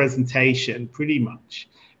about in the presentation pretty much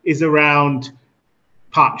is around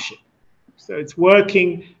partnership. So it's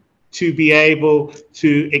working to be able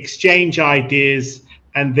to exchange ideas,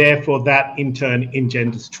 and therefore that in turn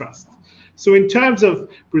engenders trust. So in terms of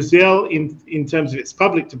Brazil, in terms of its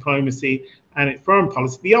public diplomacy, and its foreign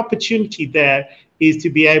policy, the opportunity there is to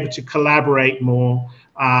be able to collaborate more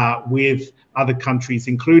with other countries,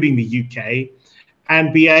 including the UK,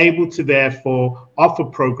 and be able to therefore offer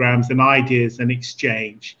programs and ideas and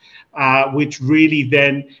exchange, which really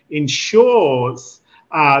then ensures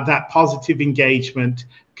that positive engagement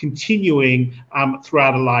continuing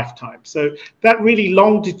throughout a lifetime. So that really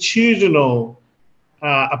longitudinal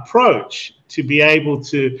approach to be able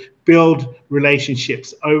to build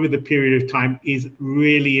relationships over the period of time is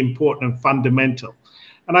really important and fundamental.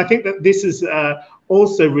 And I think that this is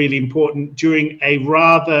also really important during a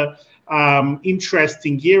rather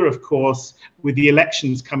interesting year, of course, with the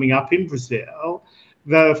elections coming up in Brazil.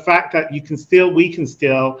 The fact that we can still,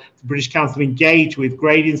 the British Council, engage with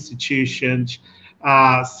great institutions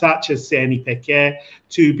such as CNPq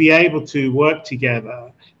to be able to work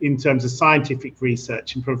together in terms of scientific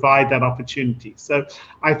research and provide that opportunity. So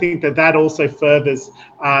I think that that also furthers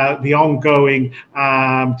the ongoing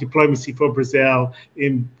diplomacy for Brazil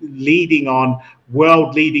in leading on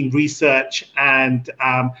world-leading research and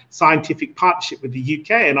scientific partnership with the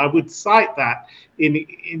UK. And I would cite that in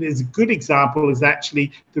as a good example is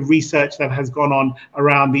actually the research that has gone on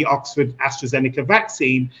around the Oxford AstraZeneca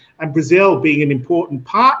vaccine, and Brazil being an important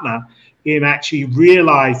partner in actually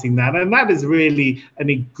realizing that. And that is really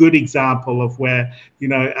a good example of where, you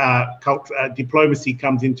know, diplomacy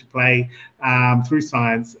comes into play through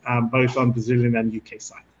science, both on Brazilian and UK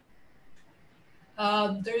side.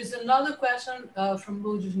 There is another question from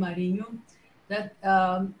Lourdes Marinho that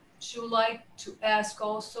she would like to ask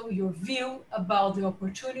also your view about the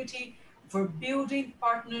opportunity for building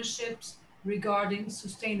partnerships regarding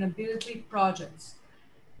sustainability projects.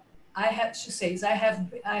 She says, I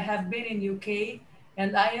have been in UK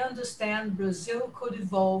and I understand Brazil could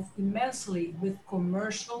evolve immensely with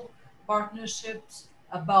commercial partnerships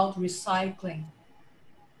about recycling.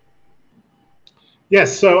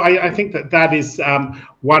 Yes, so I think that that is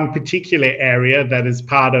one particular area that is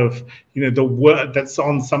part of, you know, the work that's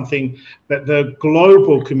on something that the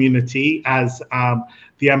global community, as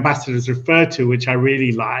the ambassadors refer to, which I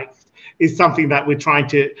really liked, is something that we're trying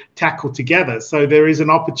to tackle together. So there is an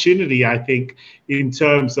opportunity, I think, in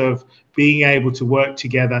terms of being able to work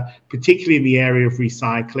together, particularly in the area of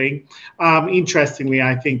recycling. Interestingly,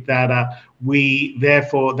 I think that we,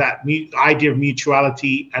 therefore, that idea of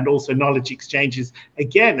mutuality and also knowledge exchange is,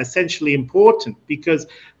 again, essentially important, because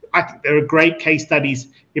I think there are great case studies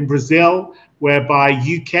in Brazil whereby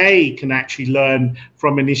UK can actually learn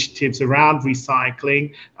from initiatives around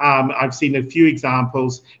recycling. I've seen a few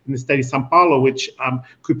examples in the state of São Paulo, which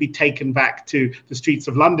could be taken back to the streets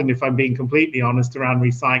of London, if I'm being completely honest, around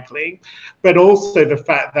recycling. But also the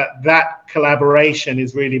fact that that collaboration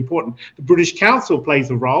is really important. The British Council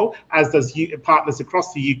plays a role, as does partners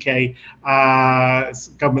across the UK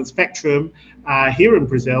government spectrum. Here in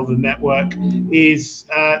Brazil, the network is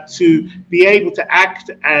to be able to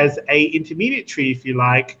act as a intermediary, if you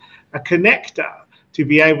like, a connector, to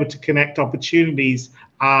be able to connect opportunities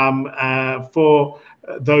for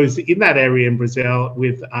those in that area in Brazil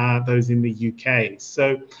with those in the UK.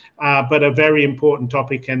 So, but a very important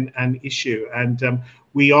topic and issue. And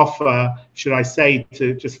we offer, should I say,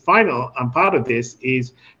 to just final part of this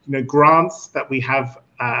is, you know, grants that we have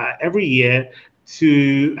every year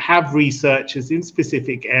to have researchers in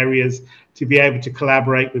specific areas to be able to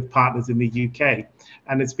collaborate with partners in the UK.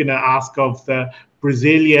 And it's been an ask of the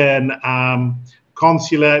Brazilian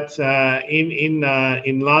consulate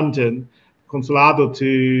in London, Consulado,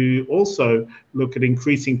 to also look at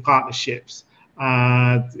increasing partnerships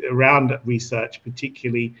around research,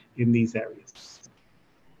 particularly in these areas.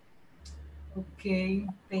 Okay,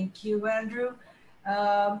 thank you, Andrew.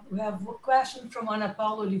 We have a question from Ana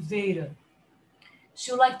Paula Oliveira.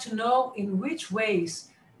 She would like to know in which ways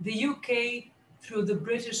the UK, through the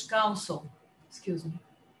British Council, she would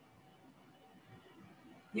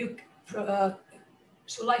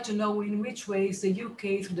like to know in which ways the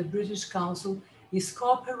UK, through the British Council, is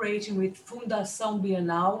cooperating with Fundação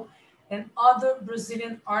Bienal and other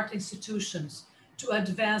Brazilian art institutions to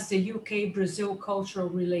advance the UK-Brazil cultural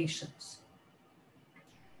relations.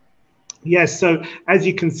 Yes, so as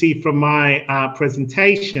you can see from my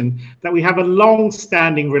presentation, that we have a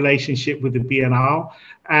long-standing relationship with the Bienal,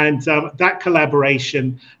 and that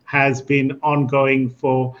collaboration has been ongoing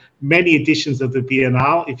for many editions of the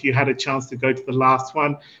Bienal. If you had a chance to go to the last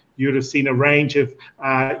one, you would have seen a range of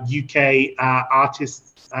UK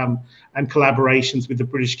artists and collaborations with the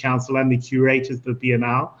British Council and the curators of the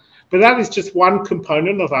Bienal. But that is just one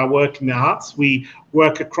component of our work in the arts. We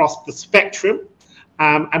work across the spectrum.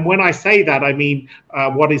 And when I say that, I mean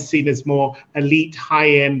what is seen as more elite,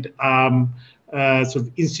 high-end sort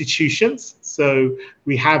of institutions. So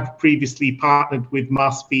we have previously partnered with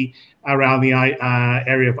MASPI around the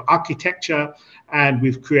area of architecture, and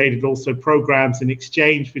we've created also programs in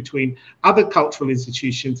exchange between other cultural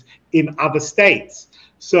institutions in other states.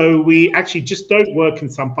 So we actually just don't work in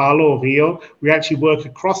Sao Paulo or Rio. We actually work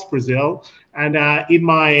across Brazil. And in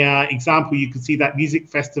my example, you can see that music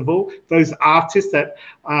festival. Those artists at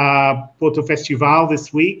Porto Festival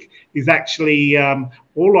this week is actually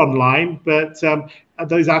all online, but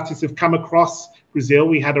those artists have come across Brazil.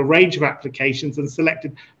 We had a range of applications and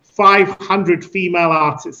selected 500 female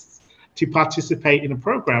artists to participate in a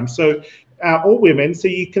program. So all women. So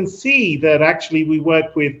you can see that actually we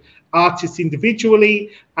work with artists individually,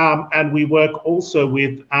 and we work also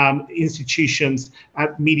with institutions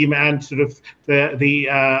at medium and sort of the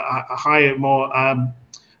higher, more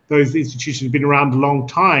those institutions have been around a long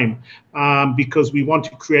time, because we want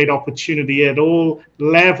to create opportunity at all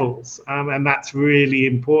levels, and that's really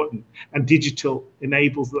important. And digital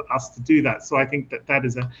enables us to do that. So I think that that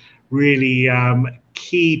is a really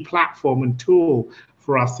key platform and tool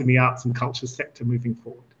for us in the arts and culture sector moving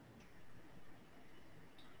forward.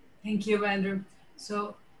 Thank you, Andrew.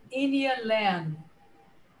 So Inia Lan,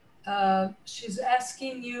 she's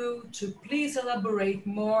asking you to please elaborate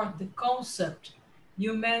more the concept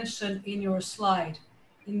you mentioned in your slide,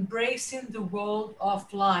 embracing the world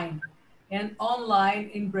offline and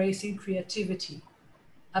online embracing creativity,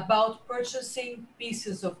 about purchasing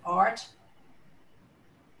pieces of art.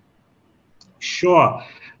 Sure.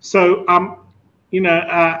 So,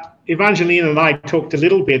 Evangelina and I talked a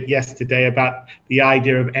little bit yesterday about the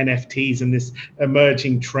idea of NFTs and this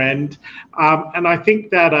emerging trend. And I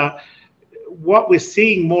think that what we're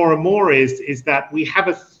seeing more and more is that we have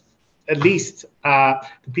at least the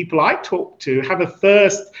people I talk to have a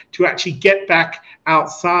thirst to actually get back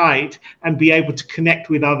outside and be able to connect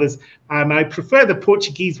with others. And I prefer the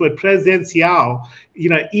Portuguese word presencial,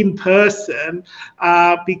 in person,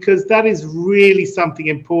 because that is really something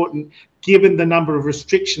important given the number of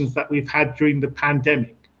restrictions that we've had during the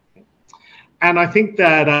pandemic. And I think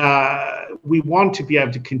that we want to be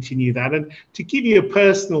able to continue that. And to give you a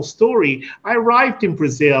personal story, I arrived in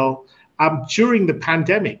Brazil during the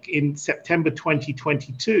pandemic in September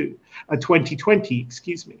 2020,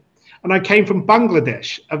 excuse me. And I came from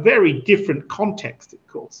Bangladesh, a very different context, of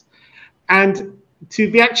course. And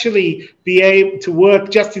to actually be able to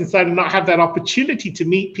work just inside and not have that opportunity to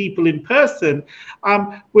meet people in person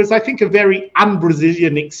was, I think, a very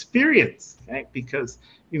un-Brazilian experience, okay? Because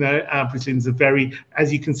Brazilians are very,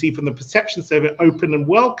 as you can see from the perception survey, open and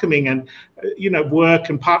welcoming, and work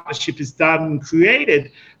and partnership is done and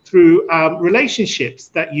created through relationships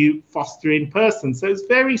that you foster in person. So it's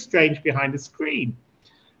very strange behind a screen.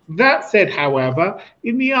 That said, however,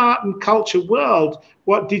 in the art and culture world,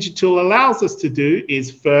 what digital allows us to do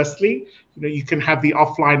is, firstly, you can have the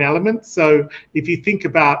offline element. So if you think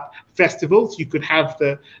about festivals, you could have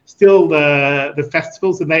the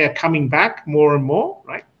festivals, and they are coming back more and more,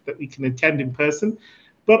 right, that we can attend in person.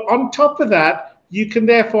 But on top of that, you can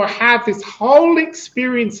therefore have this whole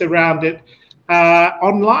experience around it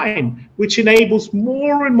online, which enables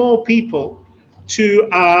more and more people to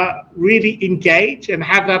really engage and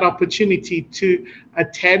have that opportunity to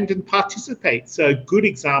attend and participate. So a good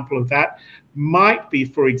example of that might be,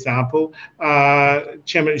 for example,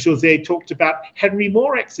 Chairman Jose talked about Henry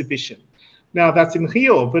Moore exhibition. Now that's in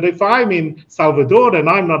Rio, but if I'm in Salvador and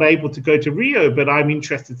I'm not able to go to Rio, but I'm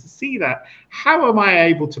interested to see that, how am I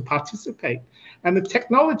able to participate? And the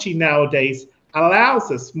technology nowadays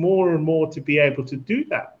allows us more and more to be able to do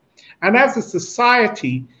that. And as a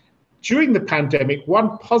society, during the pandemic,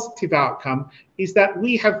 one positive outcome is that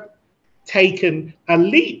we have taken a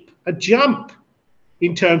leap, a jump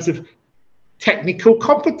in terms of technical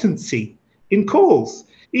competency in calls.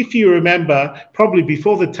 If you remember, probably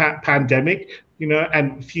before the pandemic,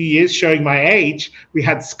 and a few years, showing my age, we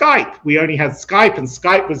had Skype. We only had Skype, and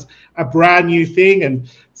Skype was a brand new thing, and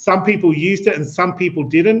some people used it and some people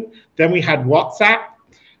didn't. Then we had WhatsApp.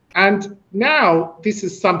 And now this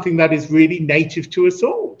is something that is really native to us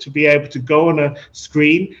all, to be able to go on a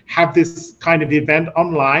screen, have this kind of event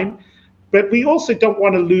online. But we also don't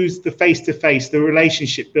want to lose the face-to-face, the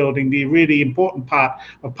relationship building, the really important part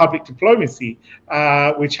of public diplomacy,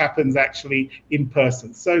 which happens actually in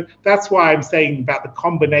person. So that's why I'm saying about the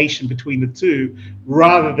combination between the two,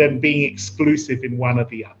 rather than being exclusive in one or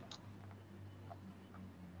the other.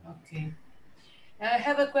 Okay. I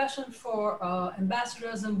have a question for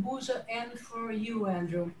Ambassador Zambuja and for you,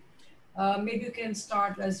 Andrew. Maybe you can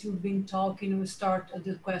start, as you've been talking, we'll start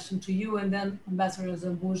the question to you, and then Ambassador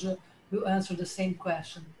Zambuja will answer the same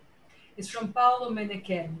question. It's from Paulo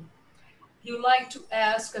Menecheli. He would like to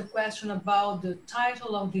ask a question about the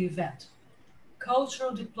title of the event,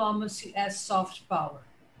 Cultural Diplomacy as Soft Power.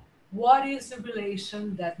 What is the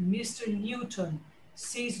relation that Mr. Newton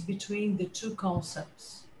sees between the two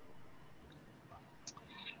concepts?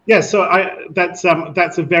 Yeah, so that's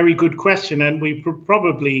a very good question, and we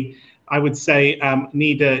probably, I would say,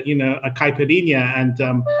 need a caipirinha and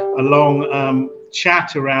a long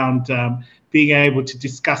chat around being able to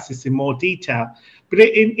discuss this in more detail. But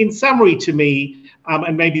in summary, to me,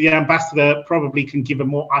 and maybe the ambassador probably can give a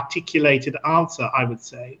more articulated answer, I would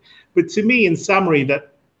say. But to me, in summary,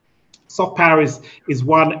 that soft power is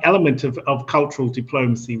one element of cultural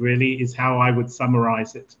diplomacy, really, is how I would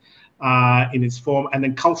summarize it in its form. And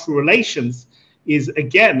then cultural relations is,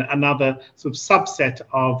 again, another sort of subset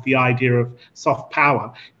of the idea of soft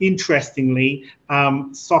power. Interestingly,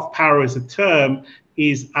 soft power as a term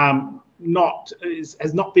has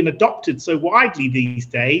not been adopted so widely these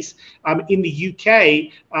days. In the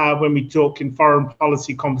UK, when we talk in foreign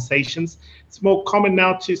policy conversations, it's more common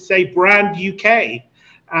now to say brand UK.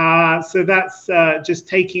 So that's just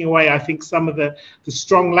taking away, I think, some of the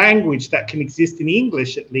strong language that can exist in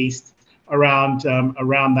English, at least, around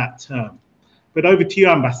that term. But over to you,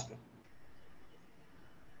 Ambassador.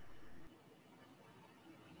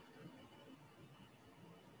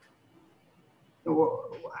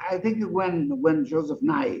 I think when Joseph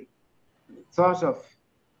Nye thought of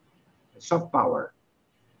soft power,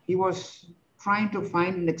 he was trying to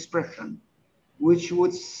find an expression which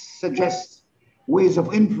would suggest ways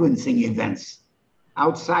of influencing events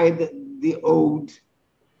outside the old,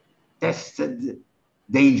 tested,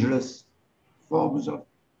 dangerous forms of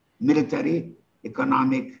military,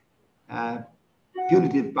 economic,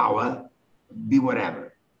 punitive power, be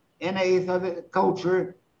whatever. And I thought that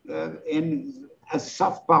culture in a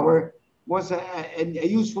soft power was a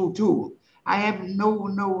useful tool. I have no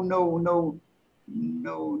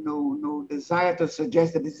desire to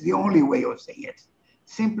suggest that it's the only way of saying it.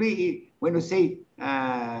 Simply, when you say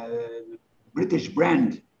British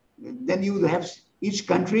brand, then you would have each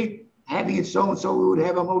country having its own, so we would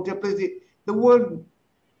have a multiplicity. The word,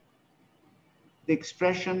 the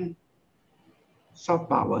expression soft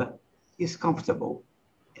power is comfortable.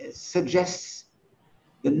 It suggests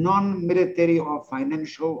the non-military or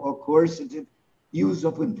financial or coercive use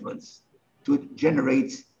of influence to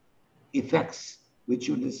generate effects which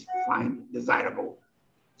you find desirable.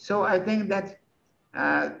 So I think that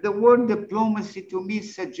the word diplomacy to me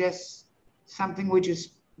suggests something which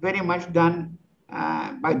is very much done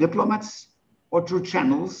by diplomats or through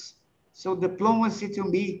channels. So diplomacy to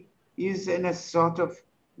me is in a sort of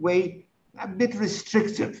way a bit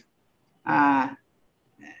restrictive.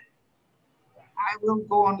 I will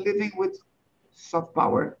go on living with soft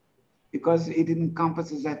power because it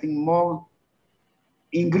encompasses, I think, more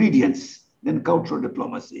ingredients than cultural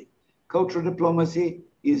diplomacy. Cultural diplomacy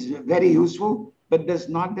is very useful, but does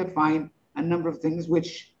not define a number of things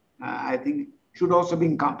which I think should also be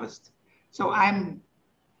encompassed. So I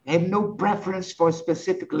have no preference for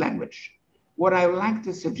specific language. What I would like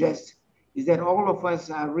to suggest is that all of us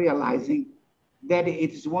are realizing that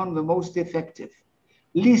it is one of the most effective,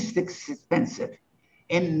 least expensive,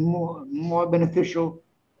 and more beneficial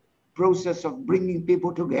process of bringing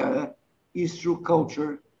people together is through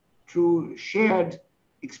culture, through shared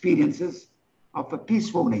experiences of a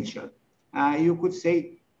peaceful nature. You could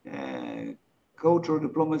say cultural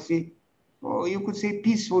diplomacy, or you could say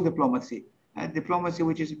peaceful diplomacy, diplomacy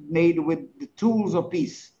which is made with the tools of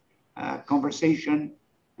peace, conversation,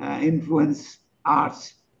 influence,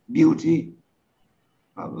 arts, beauty,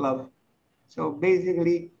 love. So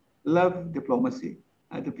basically, love diplomacy,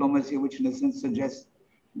 diplomacy which in a sense suggests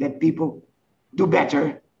that people do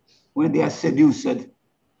better when they are seduced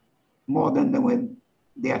more than when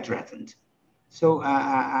they are threatened. So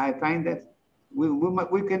I find that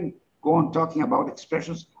we can go on talking about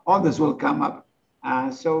expressions. Others will come up.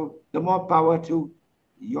 So the more power to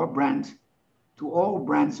your brand, to all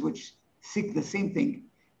brands which seek the same thing,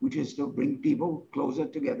 which is to bring people closer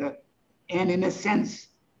together and in a sense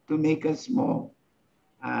to make us more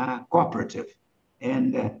cooperative.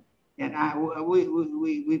 And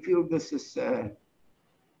we feel this is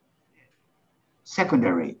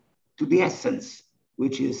secondary to the essence,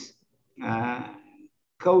 which is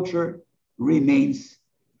culture remains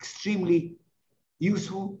extremely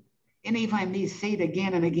useful. And if I may say it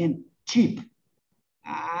again and again, cheap.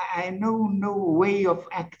 I know no way of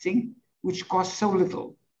acting which costs so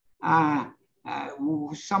little.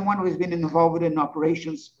 Someone who has been involved in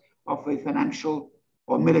operations of a financial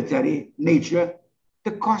or military nature,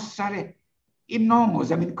 the costs are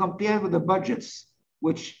enormous. I mean, compared with the budgets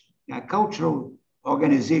which cultural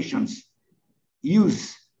organizations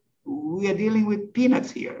use. We are dealing with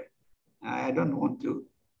peanuts here. I don't want to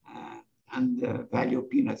undervalue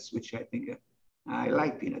peanuts, which I think I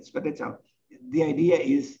like peanuts, but that's how. The idea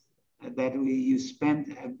is that you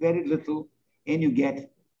spend very little and you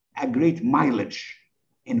get a great mileage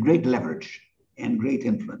and great leverage and great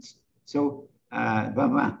influence. So,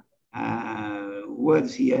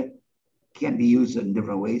 words here can be used in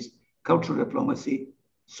different ways. Cultural diplomacy,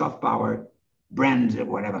 soft power, brand,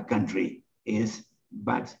 whatever country is.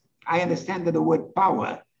 But I understand that the word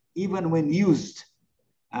power, even when used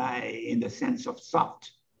in the sense of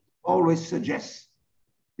soft, always suggests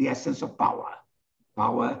the essence of power.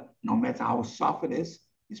 Power, no matter how soft it is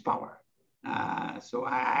power. So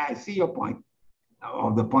I see your point,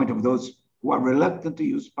 or the point of those who are reluctant to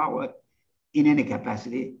use power in any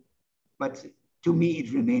capacity. But to me,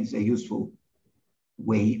 it remains a useful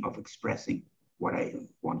way of expressing what I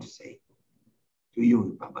want to say. To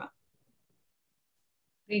you, Baba.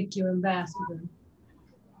 Thank you, Ambassador.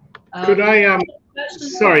 Could I,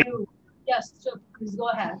 sorry. Yes, sure, please go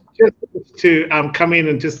ahead. Just to come in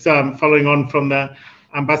and just following on from the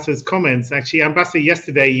Ambassador's comments. Actually, Ambassador,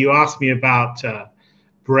 yesterday you asked me about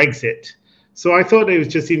Brexit. So I thought it was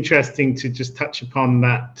just interesting to just touch upon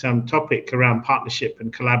that topic around partnership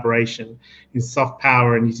and collaboration in soft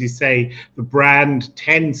power. And as you say, the brand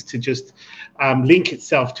tends to just link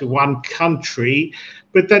itself to one country,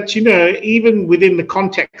 but that, you know, even within the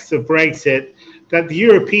context of Brexit, that the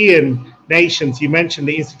European nations, you mentioned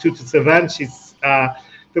the Institute of Cervantes,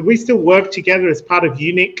 that we still work together as part of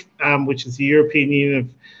UNIC, which is the European Union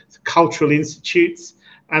of Cultural Institutes,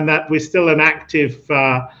 and that we're still an active,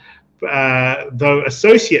 though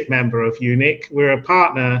associate member of UNIC. We're a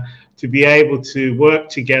partner to be able to work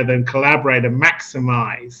together and collaborate and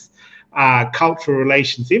maximize cultural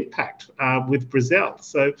relations impact with Brazil.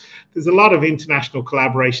 So there's a lot of international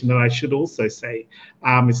collaboration that I should also say.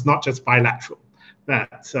 It's not just bilateral.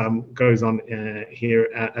 That goes on here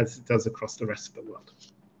as it does across the rest of the world.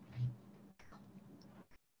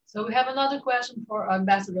 So we have another question for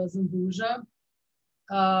Ambassador Zambuja.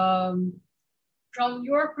 From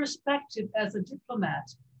your perspective as a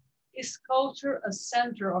diplomat, is culture a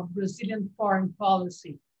center of Brazilian foreign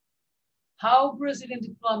policy? How Brazilian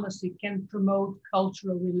diplomacy can promote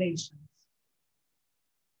cultural relations?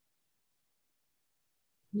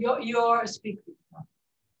 You're speaking.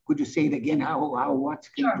 Could you say it again? How what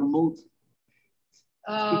can Sure. promote?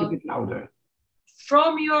 Speak a bit louder.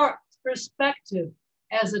 From your perspective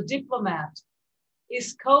as a diplomat,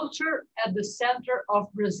 is culture at the center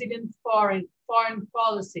of Brazilian foreign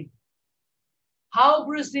policy? How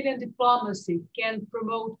Brazilian diplomacy can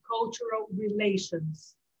promote cultural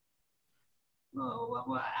relations?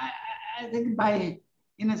 Well, I think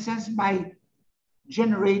in a sense, by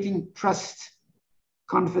generating trust,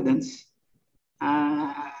 confidence,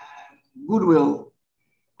 goodwill.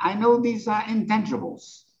 I know these are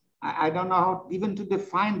intangibles. I don't know how even to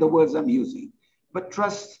define the words I'm using, but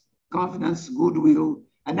trust, confidence, goodwill,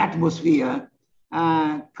 an atmosphere.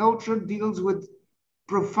 Culture deals with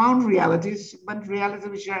profound realities, but realities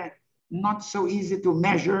which are not so easy to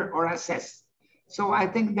measure or assess. So I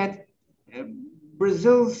think that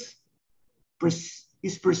Brazil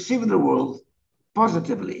is perceived in the world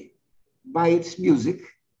positively by its music,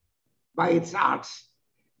 by its arts,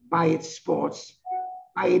 by its sports,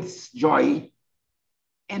 by its joy,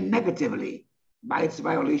 and negatively by its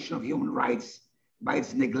violation of human rights, by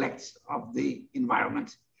its neglect of the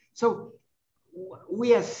environment. So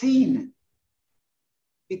we are seen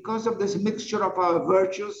because of this mixture of our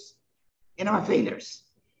virtues and our failures.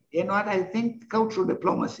 And what I think cultural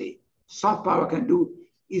diplomacy, soft power can do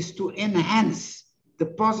is to enhance the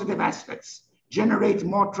positive aspects, generate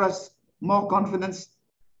more trust, more confidence.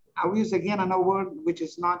 I'll use again another word which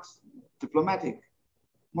is not diplomatic,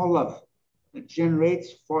 more love. It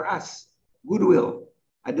generates for us goodwill,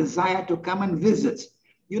 a desire to come and visit.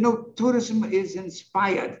 You know, tourism is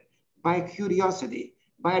inspired by curiosity,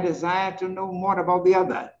 by a desire to know more about the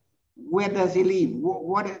other. Where does he live?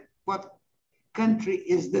 What country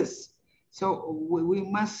is this? So we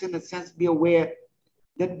must, in a sense, be aware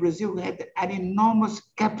that Brazil had an enormous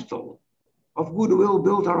capital of goodwill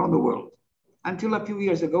built around the world. Until a few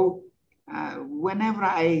years ago, whenever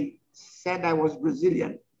I said I was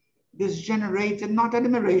Brazilian, this generated not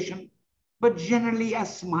admiration, but generally a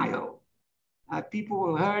smile.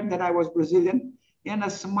 People heard that I was Brazilian, and a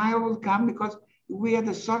smile would come because we are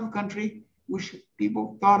the sort of country which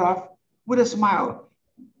people thought of with a smile.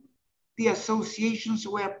 The associations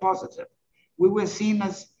were positive. We were seen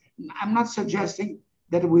as, I'm not suggesting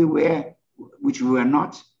that we were, which we were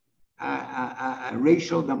not, a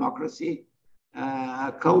racial democracy,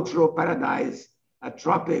 cultural paradise, a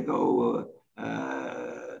tropical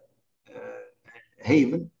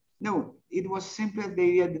haven. No, it was simply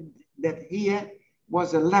the idea that here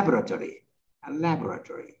was a laboratory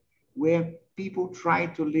where people try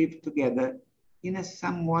to live together in a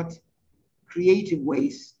somewhat creative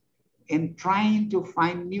ways and trying to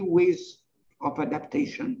find new ways of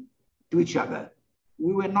adaptation to each other.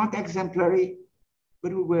 We were not exemplary,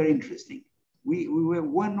 but we were interesting. We were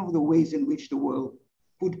one of the ways in which the world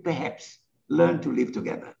could perhaps learn to live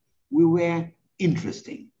together. We were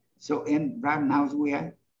interesting. So, and right now we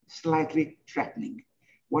are slightly threatening.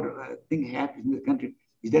 What thing happens in the country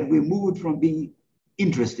is that we moved from being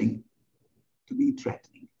interesting to being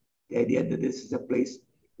threatening. The idea that this is a place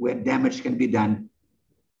where damage can be done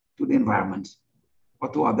to the environment or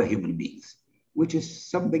to other human beings, which is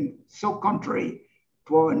something so contrary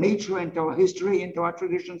to our nature and to our history and to our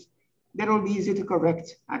traditions that will be easy to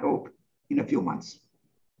correct, I hope, in a few months.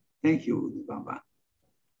 Thank you, Bamba.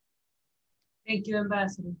 Thank you,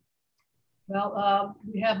 Ambassador. Well,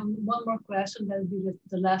 we have one more question. That will be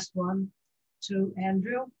the last one to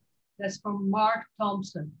Andrew. That's from Mark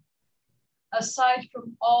Thompson. Aside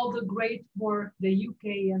from all the great work the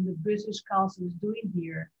UK and the British Council is doing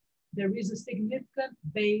here, there is a significant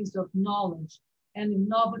base of knowledge and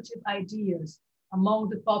innovative ideas among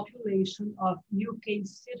the population of UK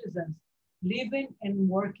citizens living and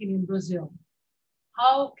working in Brazil.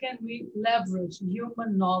 How can we leverage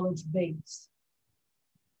human knowledge base?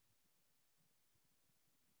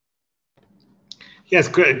 Yes,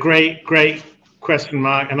 great question,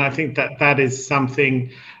 Mark. And I think that that is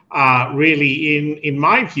something really in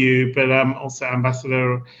my view, but also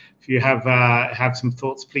Ambassador, if you have some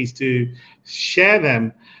thoughts, please do share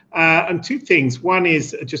them. And two things. One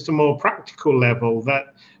is just a more practical level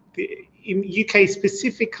that in UK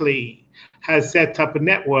specifically has set up a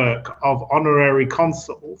network of honorary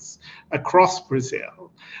consuls across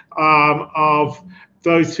Brazil of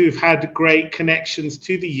those who've had great connections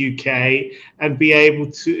to the UK and be able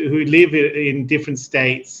to, who live in different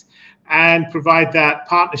states and provide that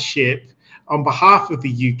partnership on behalf of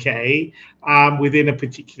the UK within a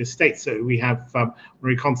particular state. So we have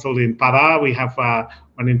honorary consul in Pará, we have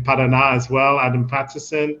one in Paraná as well, Adam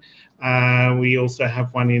Patterson. We also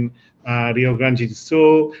have one in Rio Grande do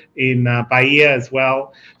Sul, in Bahia as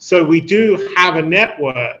well. So we do have a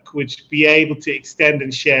network which be able to extend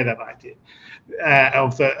and share that idea.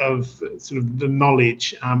 Of sort of the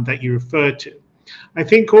knowledge that you referred to. I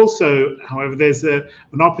think also, however, there's an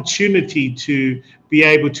opportunity to be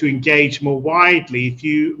able to engage more widely. If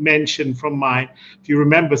you mentioned if you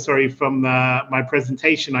remember, sorry, from my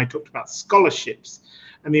presentation, I talked about scholarships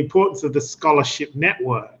and the importance of the scholarship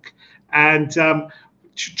network. And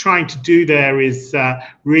trying to do there is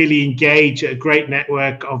really engage a great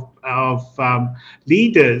network of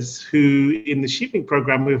leaders who in the shipping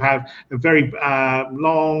program who have a very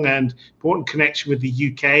long and important connection with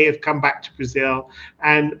the UK, have come back to Brazil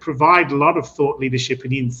and provide a lot of thought leadership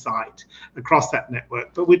and insight across that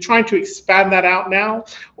network. But we're trying to expand that out now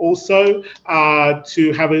also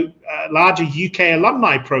to have a larger UK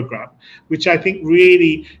alumni program, which I think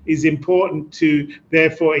really is important to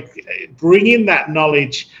therefore bring in that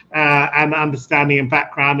knowledge and understanding and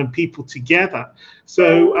background and people together.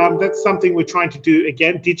 So that's something we're trying to do,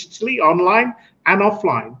 again, digitally, online and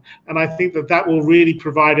offline. And I think that that will really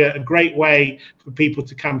provide a great way for people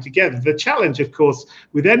to come together. The challenge, of course,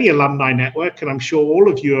 with any alumni network, and I'm sure all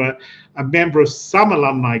of you are a member of some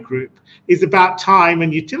alumni group, is about time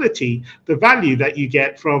and utility, the value that you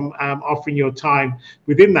get from offering your time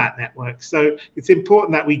within that network. So it's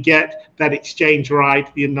important that we get that exchange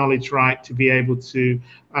right, the knowledge right, to be able to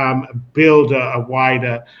build a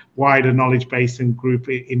wider knowledge base and group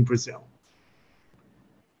in Brazil.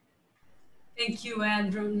 Thank you,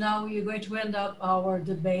 Andrew. Now we are going to end up our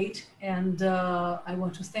debate, and I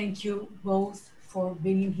want to thank you both for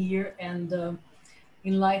being here and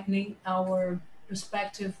enlightening our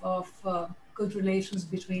perspective of good relations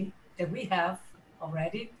that we have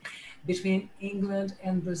already between England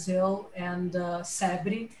and Brazil and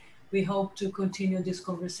CEBRI. We hope to continue this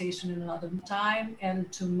conversation in another time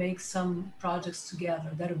and to make some projects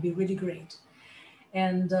together. That would be really great.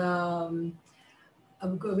 And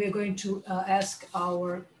we're going to ask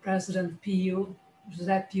our President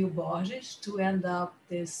José Pio Borges, to end up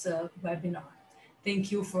this webinar.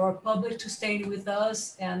 Thank you for public to staying with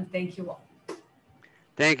us, and thank you all.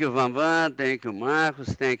 Thank you, Van. Thank you, Marcos.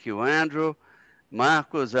 Thank you, Andrew.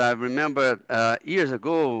 Marcos, I remember years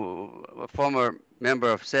ago, a former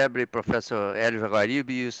member of CEBRI, Professor Hélio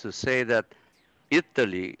Jaguaribe, used to say that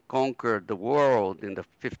Italy conquered the world in the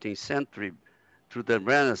 15th century through the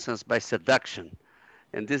Renaissance by seduction.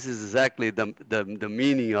 And this is exactly the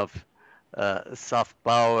meaning of soft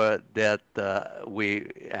power that we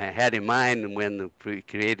had in mind when we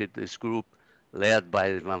created this group led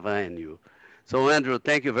by Van Van and you. So Andrew,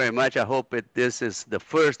 thank you very much. I hope this is the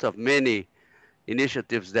first of many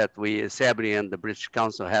initiatives that we, CEBRI and the British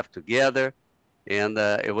Council have together. And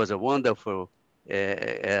it was a wonderful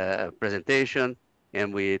presentation.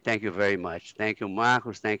 And we thank you very much. Thank you,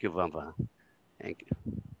 Marcos. Thank you, Van Van. Thank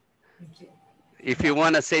you. Thank you. If you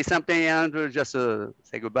want to say something, Andrew, just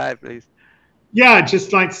say goodbye, please. Yeah, I'd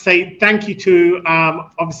just like to say thank you to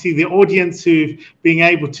obviously the audience who've been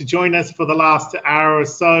able to join us for the last hour or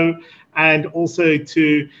so, and also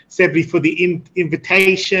to CEBRI for the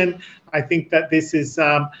invitation. I think that this is,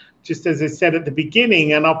 just as I said at the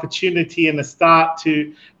beginning, an opportunity and a start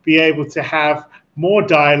to be able to have more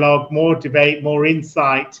dialogue, more debate, more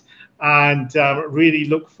insight, and really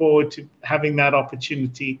look forward to having that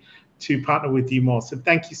opportunity to partner with you more. So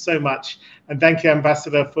thank you so much. And thank you,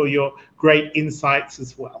 Ambassador, for your great insights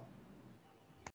as well.